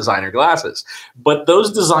spend on designer glasses, but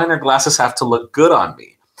those designer glasses have to look good on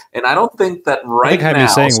me. And I don't think that right now... I think Jaime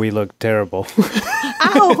saying we look terrible.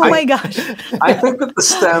 Oh my gosh. I think that the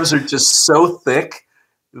stems are just so thick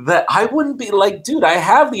that I wouldn't be like, dude, I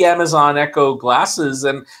have the Amazon Echo glasses,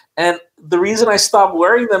 and the reason I stopped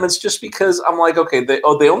wearing them is just because I'm like, okay, they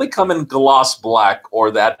only come in gloss black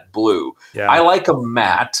or that blue. Yeah. I like a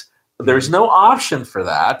matte. There's no option for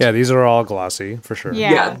that. Yeah, these are all glossy for sure.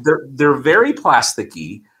 Yeah, they're very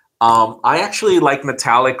plasticky. I actually like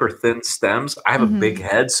metallic or thin stems. I have a big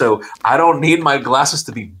head, so I don't need my glasses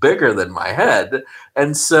to be bigger than my head.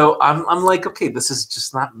 And so I'm like, okay, this is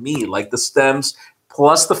just not me. Like the stems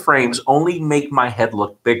plus the frames only make my head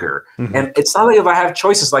look bigger. And it's not like if I have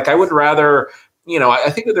choices, like I would rather, I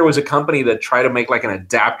think that there was a company that tried to make like an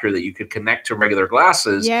adapter that you could connect to regular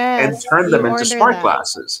glasses and turn them into smart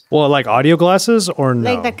glasses. Well, like audio glasses or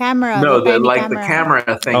no? Like the camera. No, the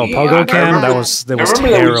camera thing. Oh, Pogo Cam? That was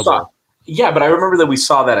terrible. But I remember that we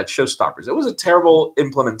saw that at Showstoppers. It was a terrible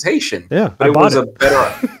implementation. Yeah, but it was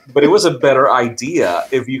a better idea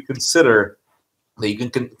if you consider that you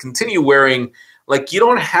can continue wearing. Like, you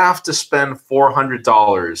don't have to spend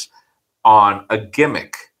 $400 on a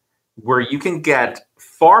gimmick where you can get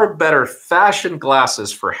far better fashion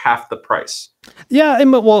glasses for half the price. Yeah,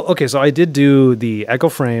 well, okay, so I did do the Echo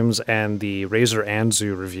Frames and the Razer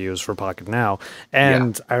Anzu reviews for Pocket Now,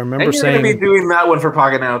 and I remember and you're saying, going to be doing that one for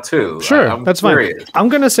Pocket Now too. Sure, that's curious. Fine. I'm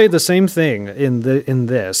going to say the same thing in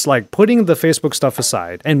this, like putting the Facebook stuff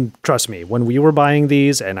aside. And trust me, when we were buying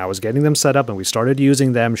these and I was getting them set up and we started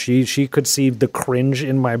using them, she could see the cringe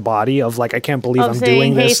in my body of like, I can't believe I'm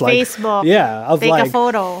doing this. Hey, like, Facebook, take a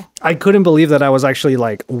photo. I couldn't believe that I was actually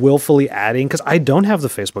like willfully adding, because I don't have the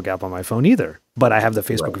Facebook app on my phone either. But I have the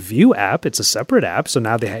Facebook View app. It's a separate app. So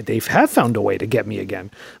now they have found a way to get me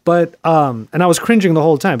again. But, and I was cringing the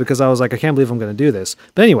whole time because I was like, I can't believe I'm going to do this.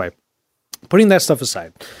 But anyway, putting that stuff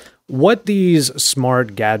aside, what these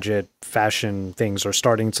smart gadget fashion things are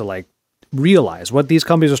starting to like realize, what these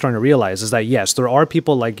companies are starting to realize is that, yes, there are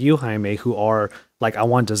people like you, Jaime, who are like, I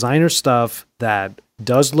want designer stuff that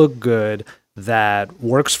does look good, that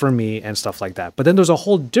works for me and stuff like that. But then there's a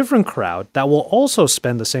whole different crowd that will also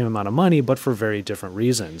spend the same amount of money, but for very different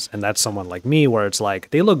reasons. And that's someone like me, where it's like,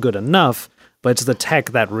 they look good enough, but it's the tech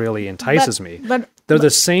that really entices me. But they're the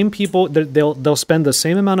same people. They'll spend the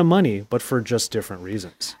same amount of money, but for just different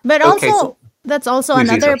reasons. But also, that's also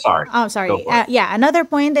another. Oh, sorry. Another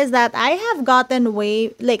point is that I have gotten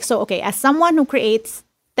way as someone who creates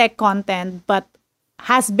tech content, but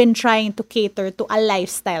has been trying to cater to a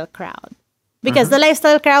lifestyle crowd. Because the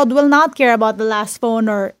lifestyle crowd will not care about the last phone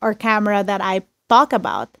or camera that I talk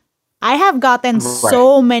about. I have gotten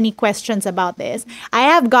so many questions about this. I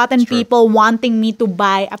have gotten people wanting me to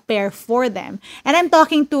buy a pair for them. And I'm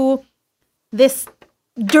talking to this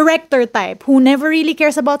director type who never really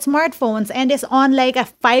cares about smartphones and is on like a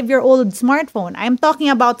 5-year-old smartphone. I'm talking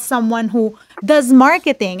about someone who does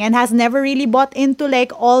marketing and has never really bought into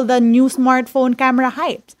like all the new smartphone camera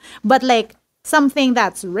hypes. But like, something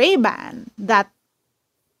that's Ray-Ban that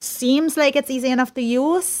seems like it's easy enough to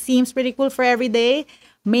use, seems pretty cool for every day.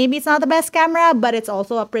 Maybe it's not the best camera, but it's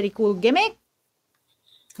also a pretty cool gimmick.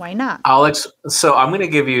 Why not? Alex, so I'm going to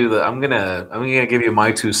give you give you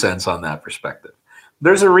my 2 cents on that perspective.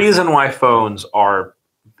 There's a reason why phones are,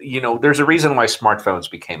 there's a reason why smartphones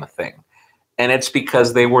became a thing. And it's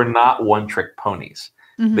because they were not one-trick ponies.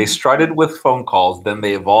 They started with phone calls, then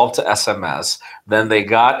they evolved to SMS, then they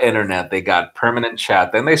got internet, they got permanent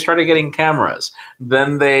chat, then they started getting cameras,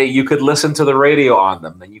 then you could listen to the radio on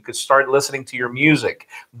them, then you could start listening to your music,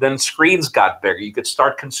 then screens got bigger, you could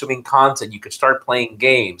start consuming content, you could start playing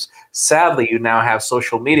games. Sadly, you now have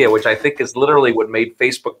social media, which I think is literally what made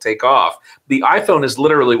Facebook take off. The iPhone is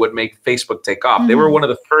literally what made Facebook take off. They were one of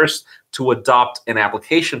the first to adopt an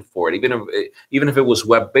application for it, even if it was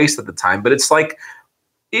web-based at the time. But it's like,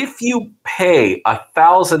 if you pay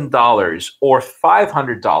 $1,000 or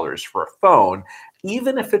 $500 for a phone,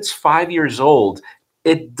 even if it's 5 years old,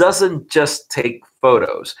 it doesn't just take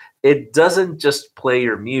photos. It doesn't just play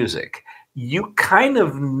your music. You kind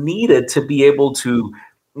of need it to be able to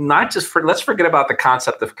let's forget about the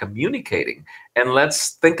concept of communicating, and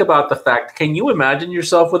let's think about the fact, can you imagine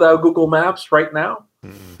yourself without Google Maps right now?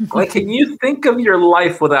 Like, can you think of your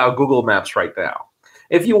life without Google Maps right now?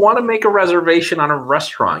 If you want to make a reservation on a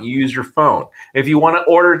restaurant, you use your phone. If you want to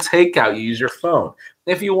order takeout, you use your phone.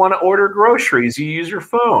 If you want to order groceries, you use your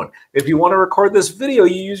phone. If you want to record this video,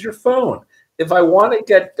 you use your phone. If I want to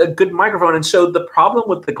get a good microphone. And so the problem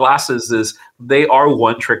with the glasses is they are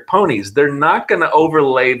one-trick ponies. They're not going to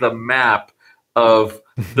overlay the map of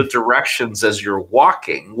the directions as you're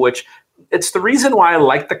walking, which it's the reason why I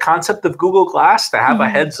like the concept of Google Glass to have a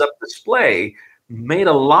heads-up display. Made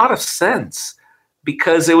a lot of sense.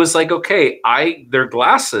 Because it was like, okay, they're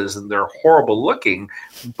glasses and they're horrible looking,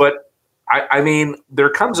 but I mean,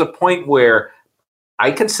 there comes a point where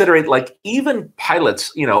I consider it like even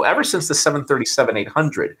pilots, ever since the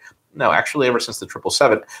 737-800, no, actually ever since the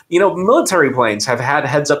 777, military planes have had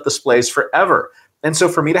heads-up displays forever. And so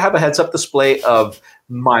for me to have a heads-up display of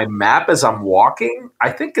my map as I'm walking,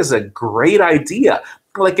 I think is a great idea.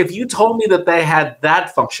 Like if you told me that they had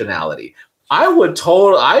that functionality, I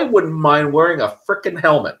wouldn't mind wearing a freaking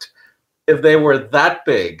helmet if they were that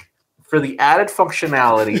big for the added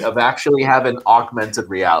functionality of actually having augmented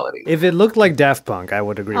reality. If it looked like Daft Punk, I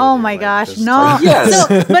would agree with you. Oh my gosh, no. Yes.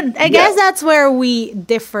 So, but I guess that's where we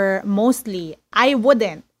differ mostly. I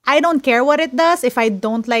wouldn't. I don't care what it does. If I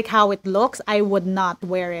don't like how it looks, I would not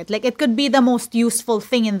wear it. Like, it could be the most useful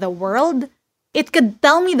thing in the world. It could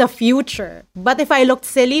tell me the future. But if I looked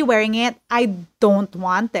silly wearing it, I don't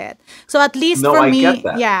want it. So at least for me,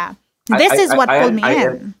 yeah, this is what pulled me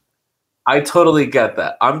in. I totally get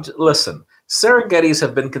that. Listen, Serengetis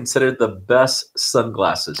have been considered the best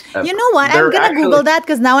sunglasses ever. You know what? I'm going to Google that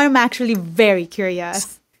because now I'm actually very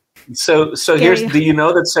curious. So here's, do you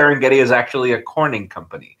know that Serengeti is actually a Corning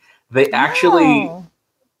company? They actually,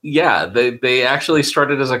 they actually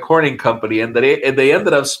started as a Corning company, and they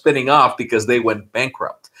ended up spinning off because they went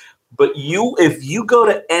bankrupt. But if you go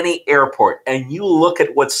to any airport and you look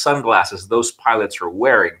at what sunglasses those pilots are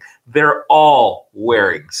wearing, they're all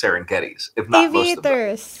wearing Serengetis, if not most of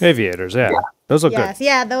them. Aviators, yeah. Those look good.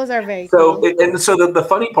 Yeah, those are very cool. So the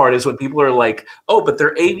funny part is when people are like, oh, but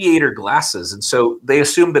they're aviator glasses. And so they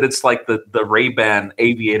assume that it's like the Ray-Ban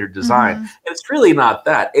aviator design. And it's really not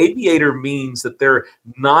that. Aviator means that they're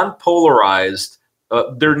non-polarized.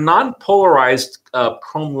 Chrome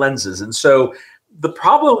lenses. And so the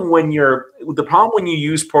problem when you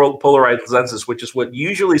use polarized lenses, which is what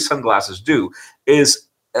usually sunglasses do, is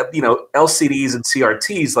LCDs and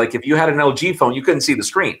CRTs. Like if you had an LG phone, you couldn't see the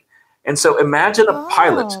screen. And so imagine a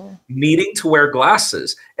pilot needing to wear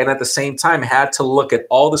glasses and at the same time had to look at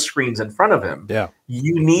all the screens in front of him. Yeah.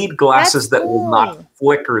 You need glasses that will not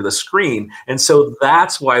flicker the screen. And so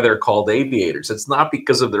that's why they're called aviators. It's not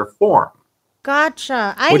because of their form.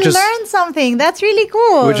 Gotcha. I learned something. That's really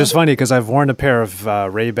cool. Which is funny because I've worn a pair of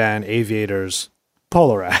Ray-Ban aviators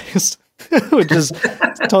polarized. Which is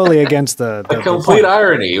totally against the complete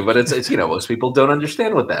irony, but it's most people don't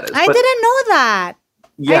understand what that is. I didn't know that.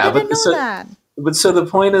 Yeah, I didn't know that. But so the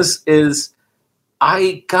point is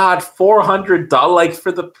I got $400 like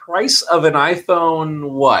for the price of an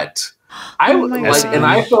iPhone. What? I would like an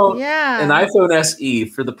iPhone, an iPhone SE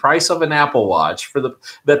for the price of an Apple Watch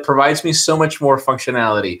that provides me so much more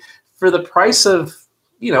functionality for the price of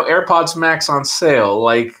AirPods Max on sale.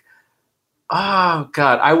 Like, oh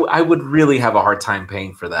God, I would really have a hard time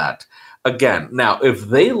paying for that. Again, now, if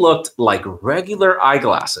they looked like regular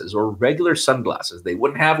eyeglasses or regular sunglasses, they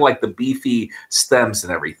wouldn't have like the beefy stems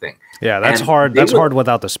and everything. Yeah, that's hard. That's hard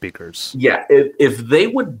without the speakers. Yeah, if they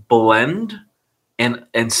would blend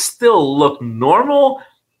and still look normal,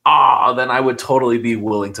 then I would totally be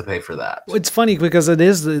willing to pay for that. It's funny because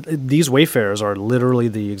these Wayfarers are literally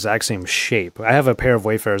the exact same shape. I have a pair of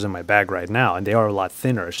Wayfarers in my bag right now, and they are a lot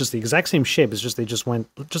thinner. It's just the exact same shape. It's just they just went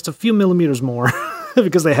just a few millimeters more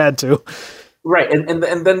because they had to. Right, and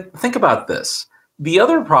then think about this. The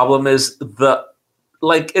other problem is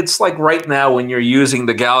it's like right now when you're using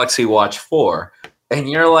the Galaxy Watch 4, and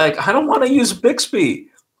you're like, I don't want to use Bixby.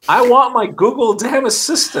 I want my Google damn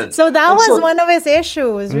Assistant. So that was one of his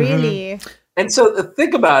issues, really. And so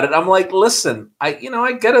think about it. I'm like, listen, I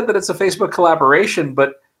get it that it's a Facebook collaboration,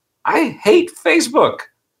 but I hate Facebook.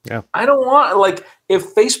 Yeah. I don't want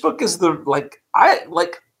if Facebook is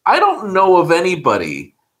I don't know of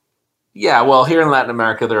anybody. Yeah, well, here in Latin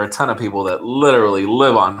America, there are a ton of people that literally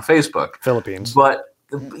live on Facebook. Philippines. But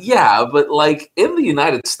yeah, but like in the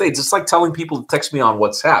United States, it's like telling people to text me on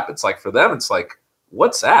WhatsApp. It's like for them, it's like,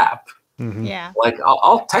 WhatsApp? Yeah. Like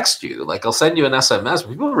I'll text you, like I'll send you an SMS.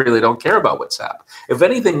 People really don't care about WhatsApp. If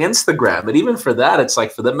anything, Instagram, and even for that, it's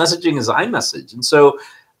like for the messaging is iMessage. And so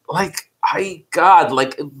like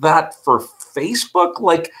that for Facebook,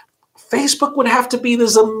 like Facebook would have to be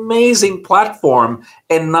this amazing platform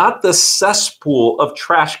and not the cesspool of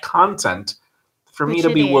trash content for me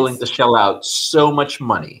to be willing to shell out so much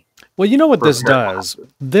money. Well, you know what this does?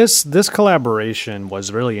 This collaboration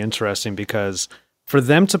was really interesting because for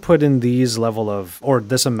them to put in this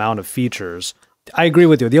amount of features, I agree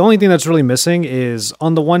with you. The only thing that's really missing is,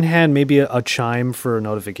 on the one hand, maybe a chime for a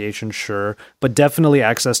notification, sure, but definitely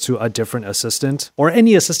access to a different assistant or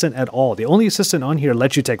any assistant at all. The only assistant on here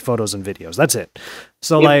lets you take photos and videos. That's it.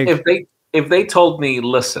 So if they told me,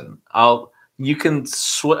 listen, you can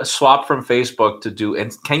swap from Facebook to do,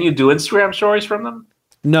 and can you do Instagram stories from them?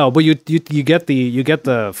 No, but you get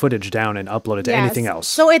the footage down and upload it to anything else.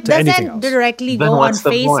 So it doesn't directly go on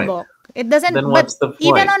Facebook. It doesn't. But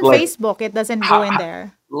even on Facebook, it doesn't go in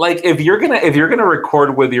there. Like if you're gonna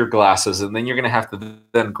record with your glasses and then you're gonna have to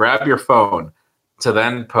then grab your phone to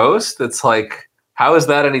then post, it's like, how is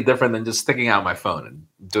that any different than just sticking out my phone and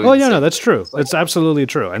doing? Well, yeah, no, that's true. It's absolutely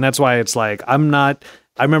true, and that's why it's like I'm not.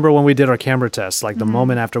 I remember when we did our camera test, like the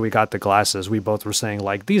moment after we got the glasses, we both were saying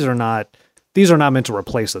like these are not meant to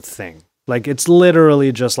replace a thing. Like it's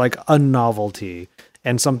literally just like a novelty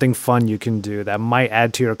and something fun you can do that might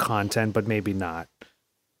add to your content, but maybe not.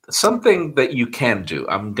 Something that you can do.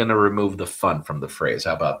 I'm going to remove the fun from the phrase.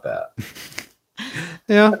 How about that?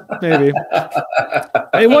 Yeah, maybe.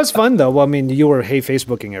 It was fun though. Well, I mean, you were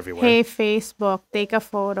Facebooking everywhere. Hey, Facebook, take a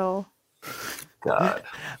photo. God.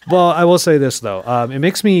 Well, I will say this though. It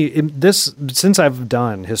makes me since I've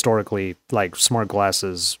done historically like smart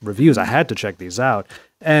glasses reviews, I had to check these out.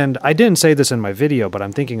 And I didn't say this in my video, but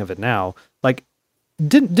I'm thinking of it now. Like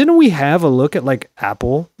didn't we have a look at like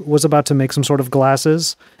Apple was about to make some sort of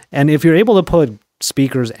glasses? And if you're able to put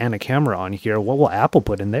speakers and a camera on here, what will Apple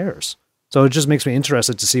put in theirs? So it just makes me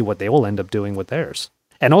interested to see what they will end up doing with theirs.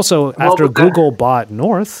 And also, after Google bought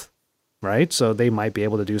North, right? So they might be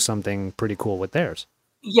able to do something pretty cool with theirs.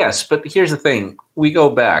 Yes, but here's the thing. We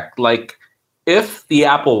go back. Like, if the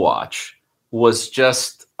Apple Watch was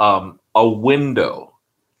just a window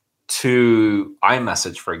to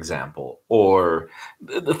iMessage, for example, or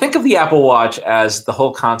think of the Apple Watch as the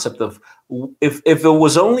whole concept of if it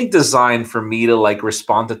was only designed for me to like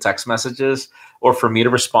respond to text messages or for me to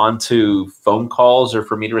respond to phone calls or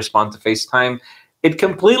for me to respond to FaceTime, it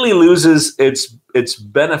completely loses its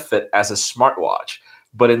benefit as a smartwatch.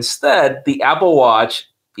 But instead, the Apple Watch,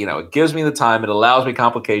 it gives me the time. It allows me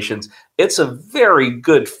complications. It's a very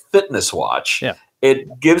good fitness watch. Yeah.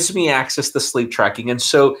 It gives me access to sleep tracking. And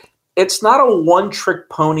so it's not a one-trick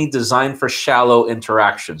pony designed for shallow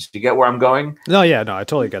interactions. Do you get where I'm going? No, I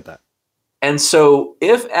totally get that. And so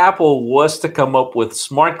if Apple was to come up with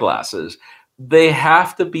smart glasses, they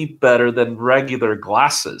have to be better than regular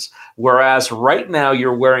glasses. Whereas right now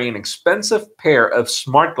you're wearing an expensive pair of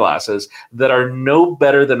smart glasses that are no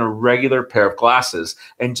better than a regular pair of glasses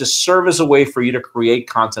and just serve as a way for you to create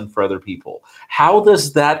content for other people. How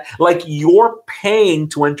does that, like, you're paying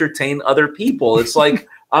to entertain other people? It's like,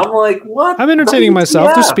 I'm like, what? I'm entertaining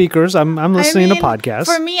myself to speakers. I'm listening to podcasts.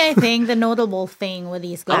 For me, I think the notable thing with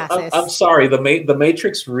these glasses. I'm sorry. The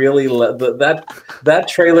Matrix really that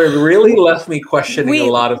trailer really left me questioning a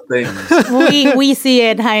lot of things. We see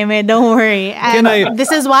it, Jaime. Don't worry.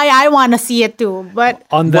 This is why I want to see it too. But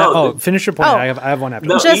on that, finish your point. I have one after.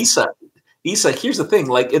 No, Isa, here's the thing.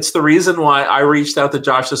 Like, it's the reason why I reached out to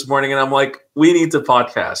Josh this morning, and I'm like, we need to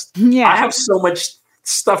podcast. Yeah, I have so much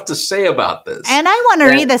stuff to say about this, and I want to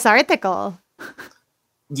read this article.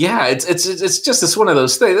 Yeah, it's one of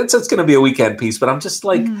those things. It's going to be a weekend piece, but I'm just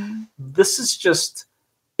like, this is just,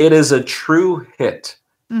 it is a true hit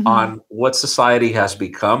on what society has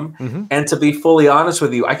become. And to be fully honest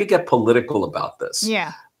with you, I could get political about this.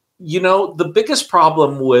 Yeah, the biggest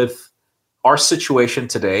problem with our situation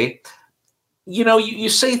today, you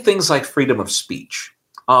say things like freedom of speech.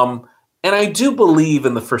 And I do believe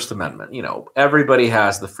in the First Amendment. Everybody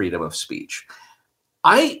has the freedom of speech.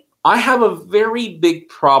 I have a very big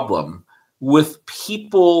problem with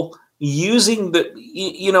people using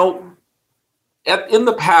in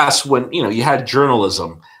the past when, you had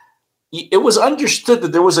journalism, it was understood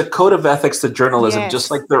that there was a code of ethics to journalism,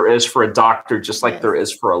 just like there is for a doctor, just like there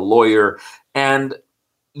is for a lawyer. And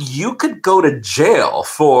you could go to jail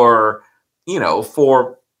for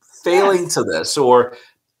failing to this or,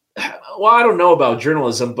 well, I don't know about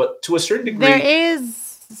journalism, but to a certain degree, there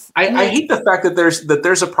is. I hate the fact that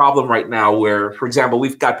there's a problem right now where, for example,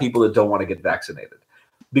 we've got people that don't want to get vaccinated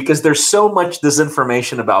because there's so much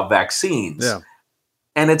disinformation about vaccines. Yeah.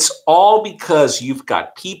 And it's all because you've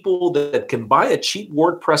got people that can buy a cheap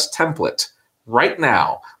WordPress template right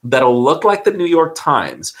now that'll look like the New York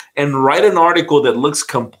Times and write an article that looks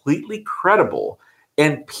completely credible.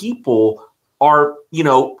 And people are,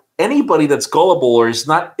 anybody that's gullible or is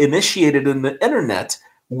not initiated in the internet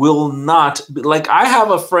will not, like, I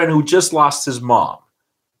have a friend who just lost his mom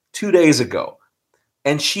 2 days ago,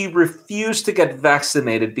 and she refused to get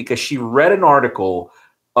vaccinated because she read an article,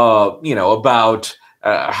 about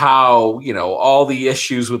how, all the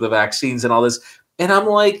issues with the vaccines and all this. And I'm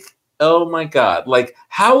like, oh my God, like,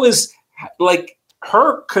 how is, like,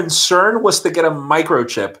 her concern was to get a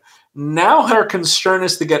microchip. Now her concern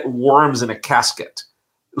is to get worms in a casket.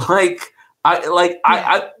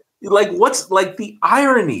 What's like the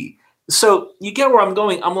irony? So you get where I'm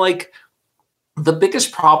going. I'm like, the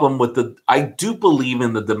biggest problem I do believe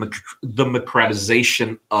in the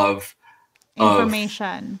democratization of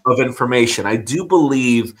information. I do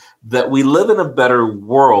believe that we live in a better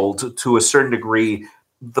world to a certain degree.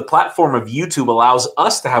 The platform of YouTube allows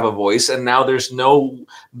us to have a voice, and now there's no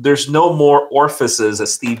more orifices,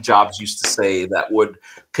 as Steve Jobs used to say, that would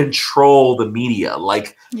control the media.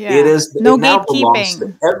 Like, it now belongs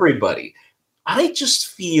to everybody. I just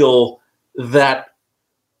feel that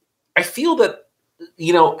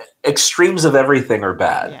extremes of everything are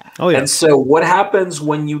bad. Yeah. Oh, yeah. And so what happens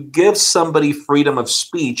when you give somebody freedom of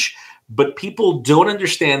speech, but people don't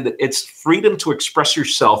understand that it's freedom to express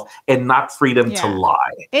yourself and not freedom to lie?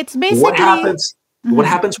 It's basically what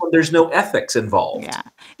happens when there's no ethics involved? Yeah.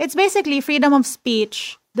 It's basically freedom of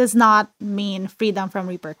speech does not mean freedom from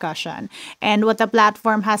repercussion. And what the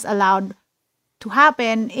platform has allowed to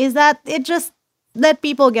happen is that it just let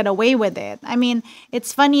people get away with it. I mean,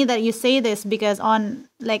 it's funny that you say this because on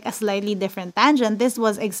like a slightly different tangent, this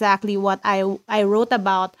was exactly what I wrote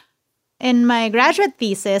about in my graduate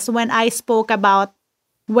thesis when I spoke about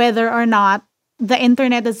whether or not the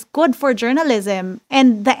internet is good for journalism.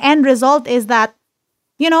 And the end result is that,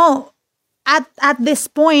 at this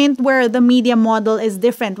point where the media model is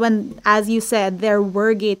different, when, as you said, there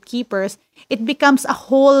were gatekeepers, it becomes a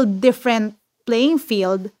whole different playing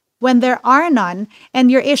field when there are none.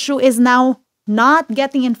 And your issue is now not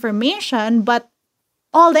getting information, but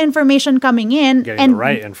all the information coming in getting the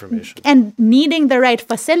right information and needing the right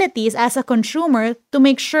facilities as a consumer to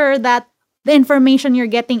make sure that the information you're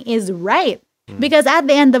getting is right. Because at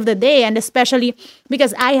the end of the day, and especially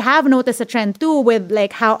because I have noticed a trend too with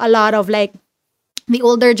like how a lot of like the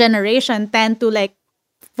older generation tend to like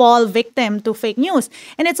fall victim to fake news.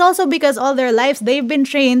 And it's also because all their lives they've been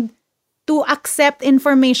trained to accept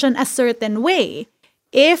information a certain way.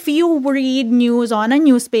 If you read news on a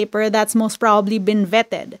newspaper, that's most probably been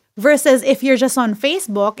vetted. Versus if you're just on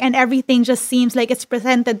Facebook and everything just seems like it's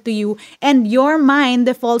presented to you and your mind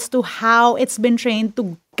defaults to how it's been trained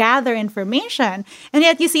to gather information. And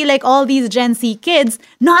yet you see like all these Gen Z kids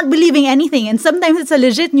not believing anything. And sometimes it's a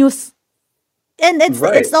legit news. And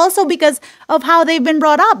it's also because of how they've been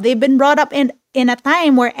brought up. They've been brought up in a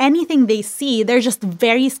time where anything they see, they're just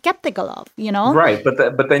very skeptical of, Right,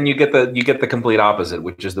 but then you get the complete opposite,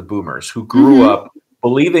 which is the boomers who grew up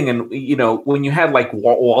believing in, when you had like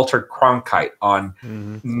Walter Cronkite on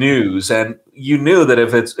news, and you knew that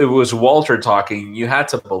if it was Walter talking, you had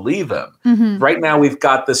to believe him. Right now, we've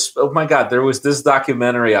got this. Oh my God, there was this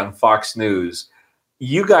documentary on Fox News.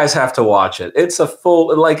 You guys have to watch it. It's a full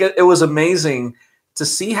it was amazing to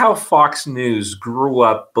see how Fox News grew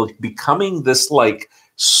up becoming this like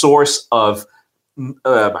source of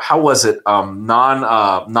non-biased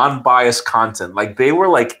content. Like they were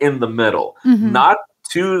like in the middle, not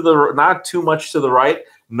too much to the right,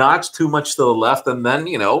 not too much to the left. And then,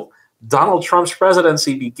 Donald Trump's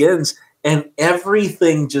presidency begins and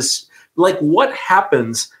everything just like what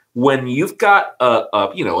happens when you've got a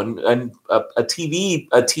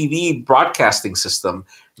TV broadcasting system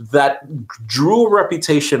that drew a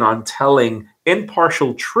reputation on telling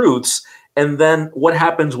impartial truths. And then what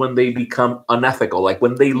happens when they become unethical, like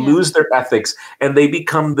when they lose their ethics and they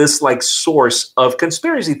become this like source of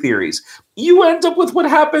conspiracy theories? You end up with what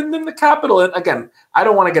happened in the Capitol. And again, I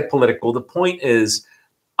don't want to get political. The point is,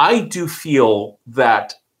 I do feel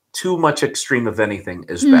that too much extreme of anything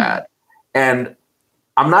is bad. And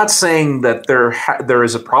I'm not saying that there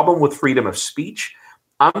is a problem with freedom of speech.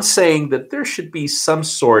 I'm saying that there should be some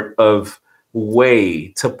sort of way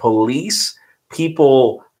to police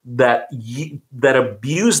people that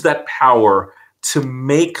abuse that power to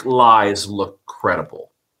make lies look credible.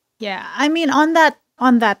 Yeah, I mean, on that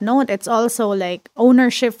note, it's also like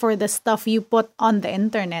ownership for the stuff you put on the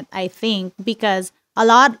internet, I think, because a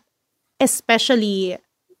lot, especially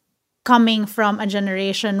coming from a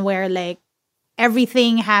generation where like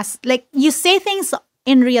everything has, like, you say things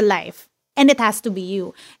in real life and it has to be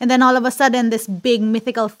you. And then all of a sudden this big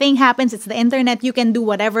mythical thing happens. It's the internet. You can do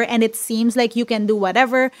whatever. And it seems like you can do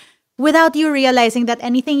whatever without you realizing that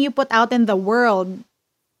anything you put out in the world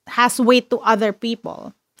has weight to other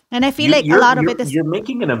people. And I feel like a lot of it is... You're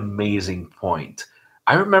making an amazing point.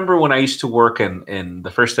 I remember when I used to work in the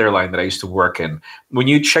first airline that I used to work in, when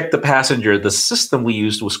you check the passenger, the system we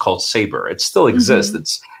used was called Sabre. It still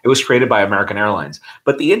exists. It was created by American Airlines.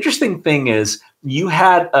 But the interesting thing is you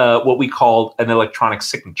had what we called an electronic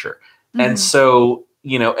signature. And so,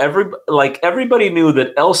 everybody knew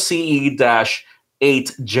that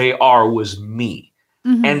LCE-8JR was me.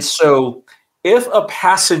 And so if a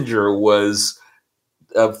passenger was...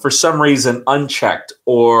 for some reason unchecked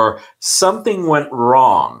or something went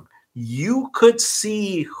wrong, you could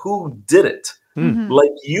see who did it.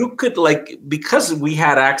 Like you could because we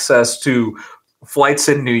had access to flights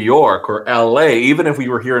in New York or LA, even if we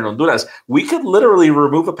were here in Honduras, we could literally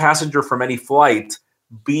remove a passenger from any flight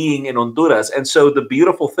being in Honduras. And so the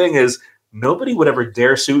beautiful thing is nobody would ever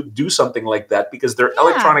dare do something like that because their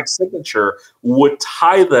electronic signature would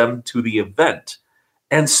tie them to the event.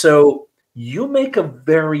 And so you make a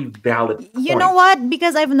very valid point. You know what?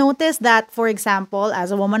 Because I've noticed that, for example, as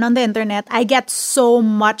a woman on the internet, I get so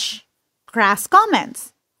much crass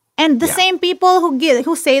comments. And the same people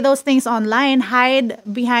who say those things online hide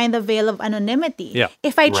behind the veil of anonymity. Yeah.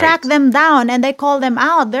 If I track them down and I call them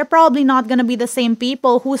out, they're probably not going to be the same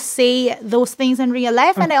people who say those things in real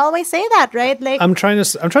life. And I always say that, right? Like I'm trying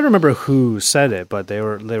to remember who said it, but they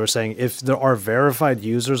were saying if there are verified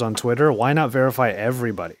users on Twitter, why not verify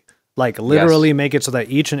everybody? Like literally make it so that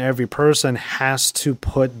each and every person has to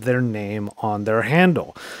put their name on their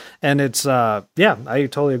handle. And it's I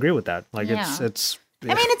totally agree with that. Like it's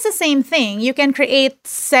I mean, it's the same thing. You can create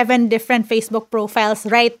 7 different Facebook profiles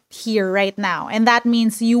right here, right now. And that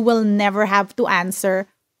means you will never have to answer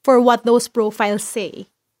for what those profiles say.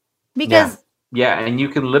 Because and you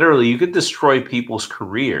could destroy people's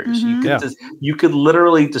careers. Mm-hmm. You could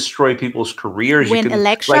literally destroy people's careers. Win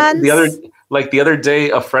elections. Like the other day,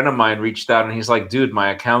 a friend of mine reached out and he's like, dude, my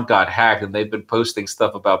account got hacked and they've been posting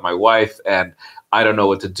stuff about my wife and I don't know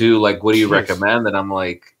what to do. Like, what do you recommend? And I'm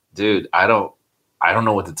like, dude, I don't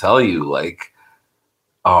know what to tell you. Like,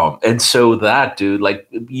 and so that, dude, like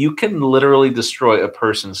you can literally destroy a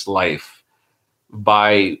person's life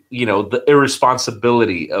by, the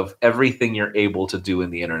irresponsibility of everything you're able to do in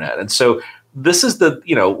the internet. And so this is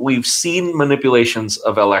we've seen manipulations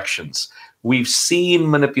of elections. We've seen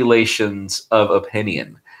manipulations of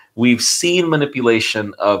opinion. We've seen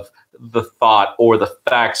manipulation of the thought or the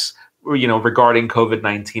facts, regarding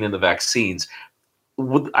COVID-19 and the vaccines.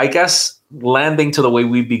 I guess landing to the way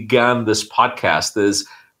we began this podcast is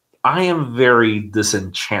I am very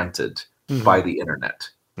disenchanted by the internet.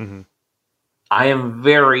 Mm-hmm. I am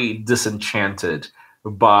very disenchanted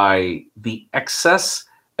by the excess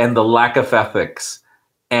and the lack of ethics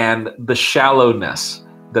and the shallowness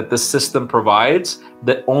that the system provides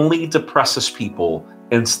that only depresses people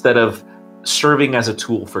instead of serving as a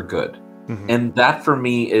tool for good. Mm-hmm. And that for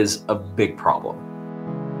me is a big problem.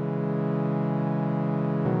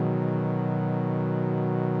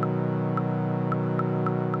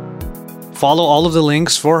 Follow all of the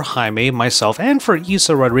links for Jaime, myself, and for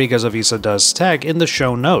Isa Rodriguez of Isa Does Tech in the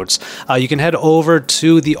show notes. You can head over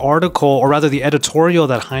to the article, or rather the editorial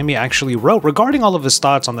that Jaime actually wrote regarding all of his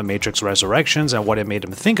thoughts on the Matrix Resurrections and what it made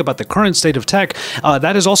him think about the current state of tech.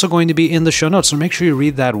 That is also going to be in the show notes, so make sure you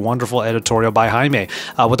read that wonderful editorial by Jaime.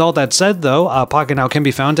 With all that said, though, Pocket Now can be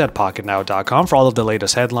found at pocketnow.com for all of the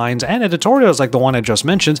latest headlines and editorials like the one I just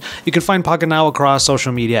mentioned. You can find Pocket Now across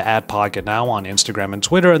social media at Pocket Now on Instagram and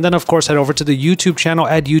Twitter, and then, of course, head over to the YouTube channel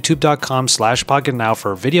at youtube.com/PocketNow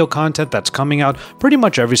for video content that's coming out pretty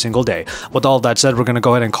much every single day. With all that said, we're going to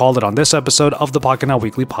go ahead and call it on this episode of the Pocket Now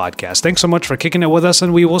Weekly Podcast. Thanks so much for kicking it with us,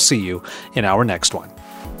 and we will see you in our next one.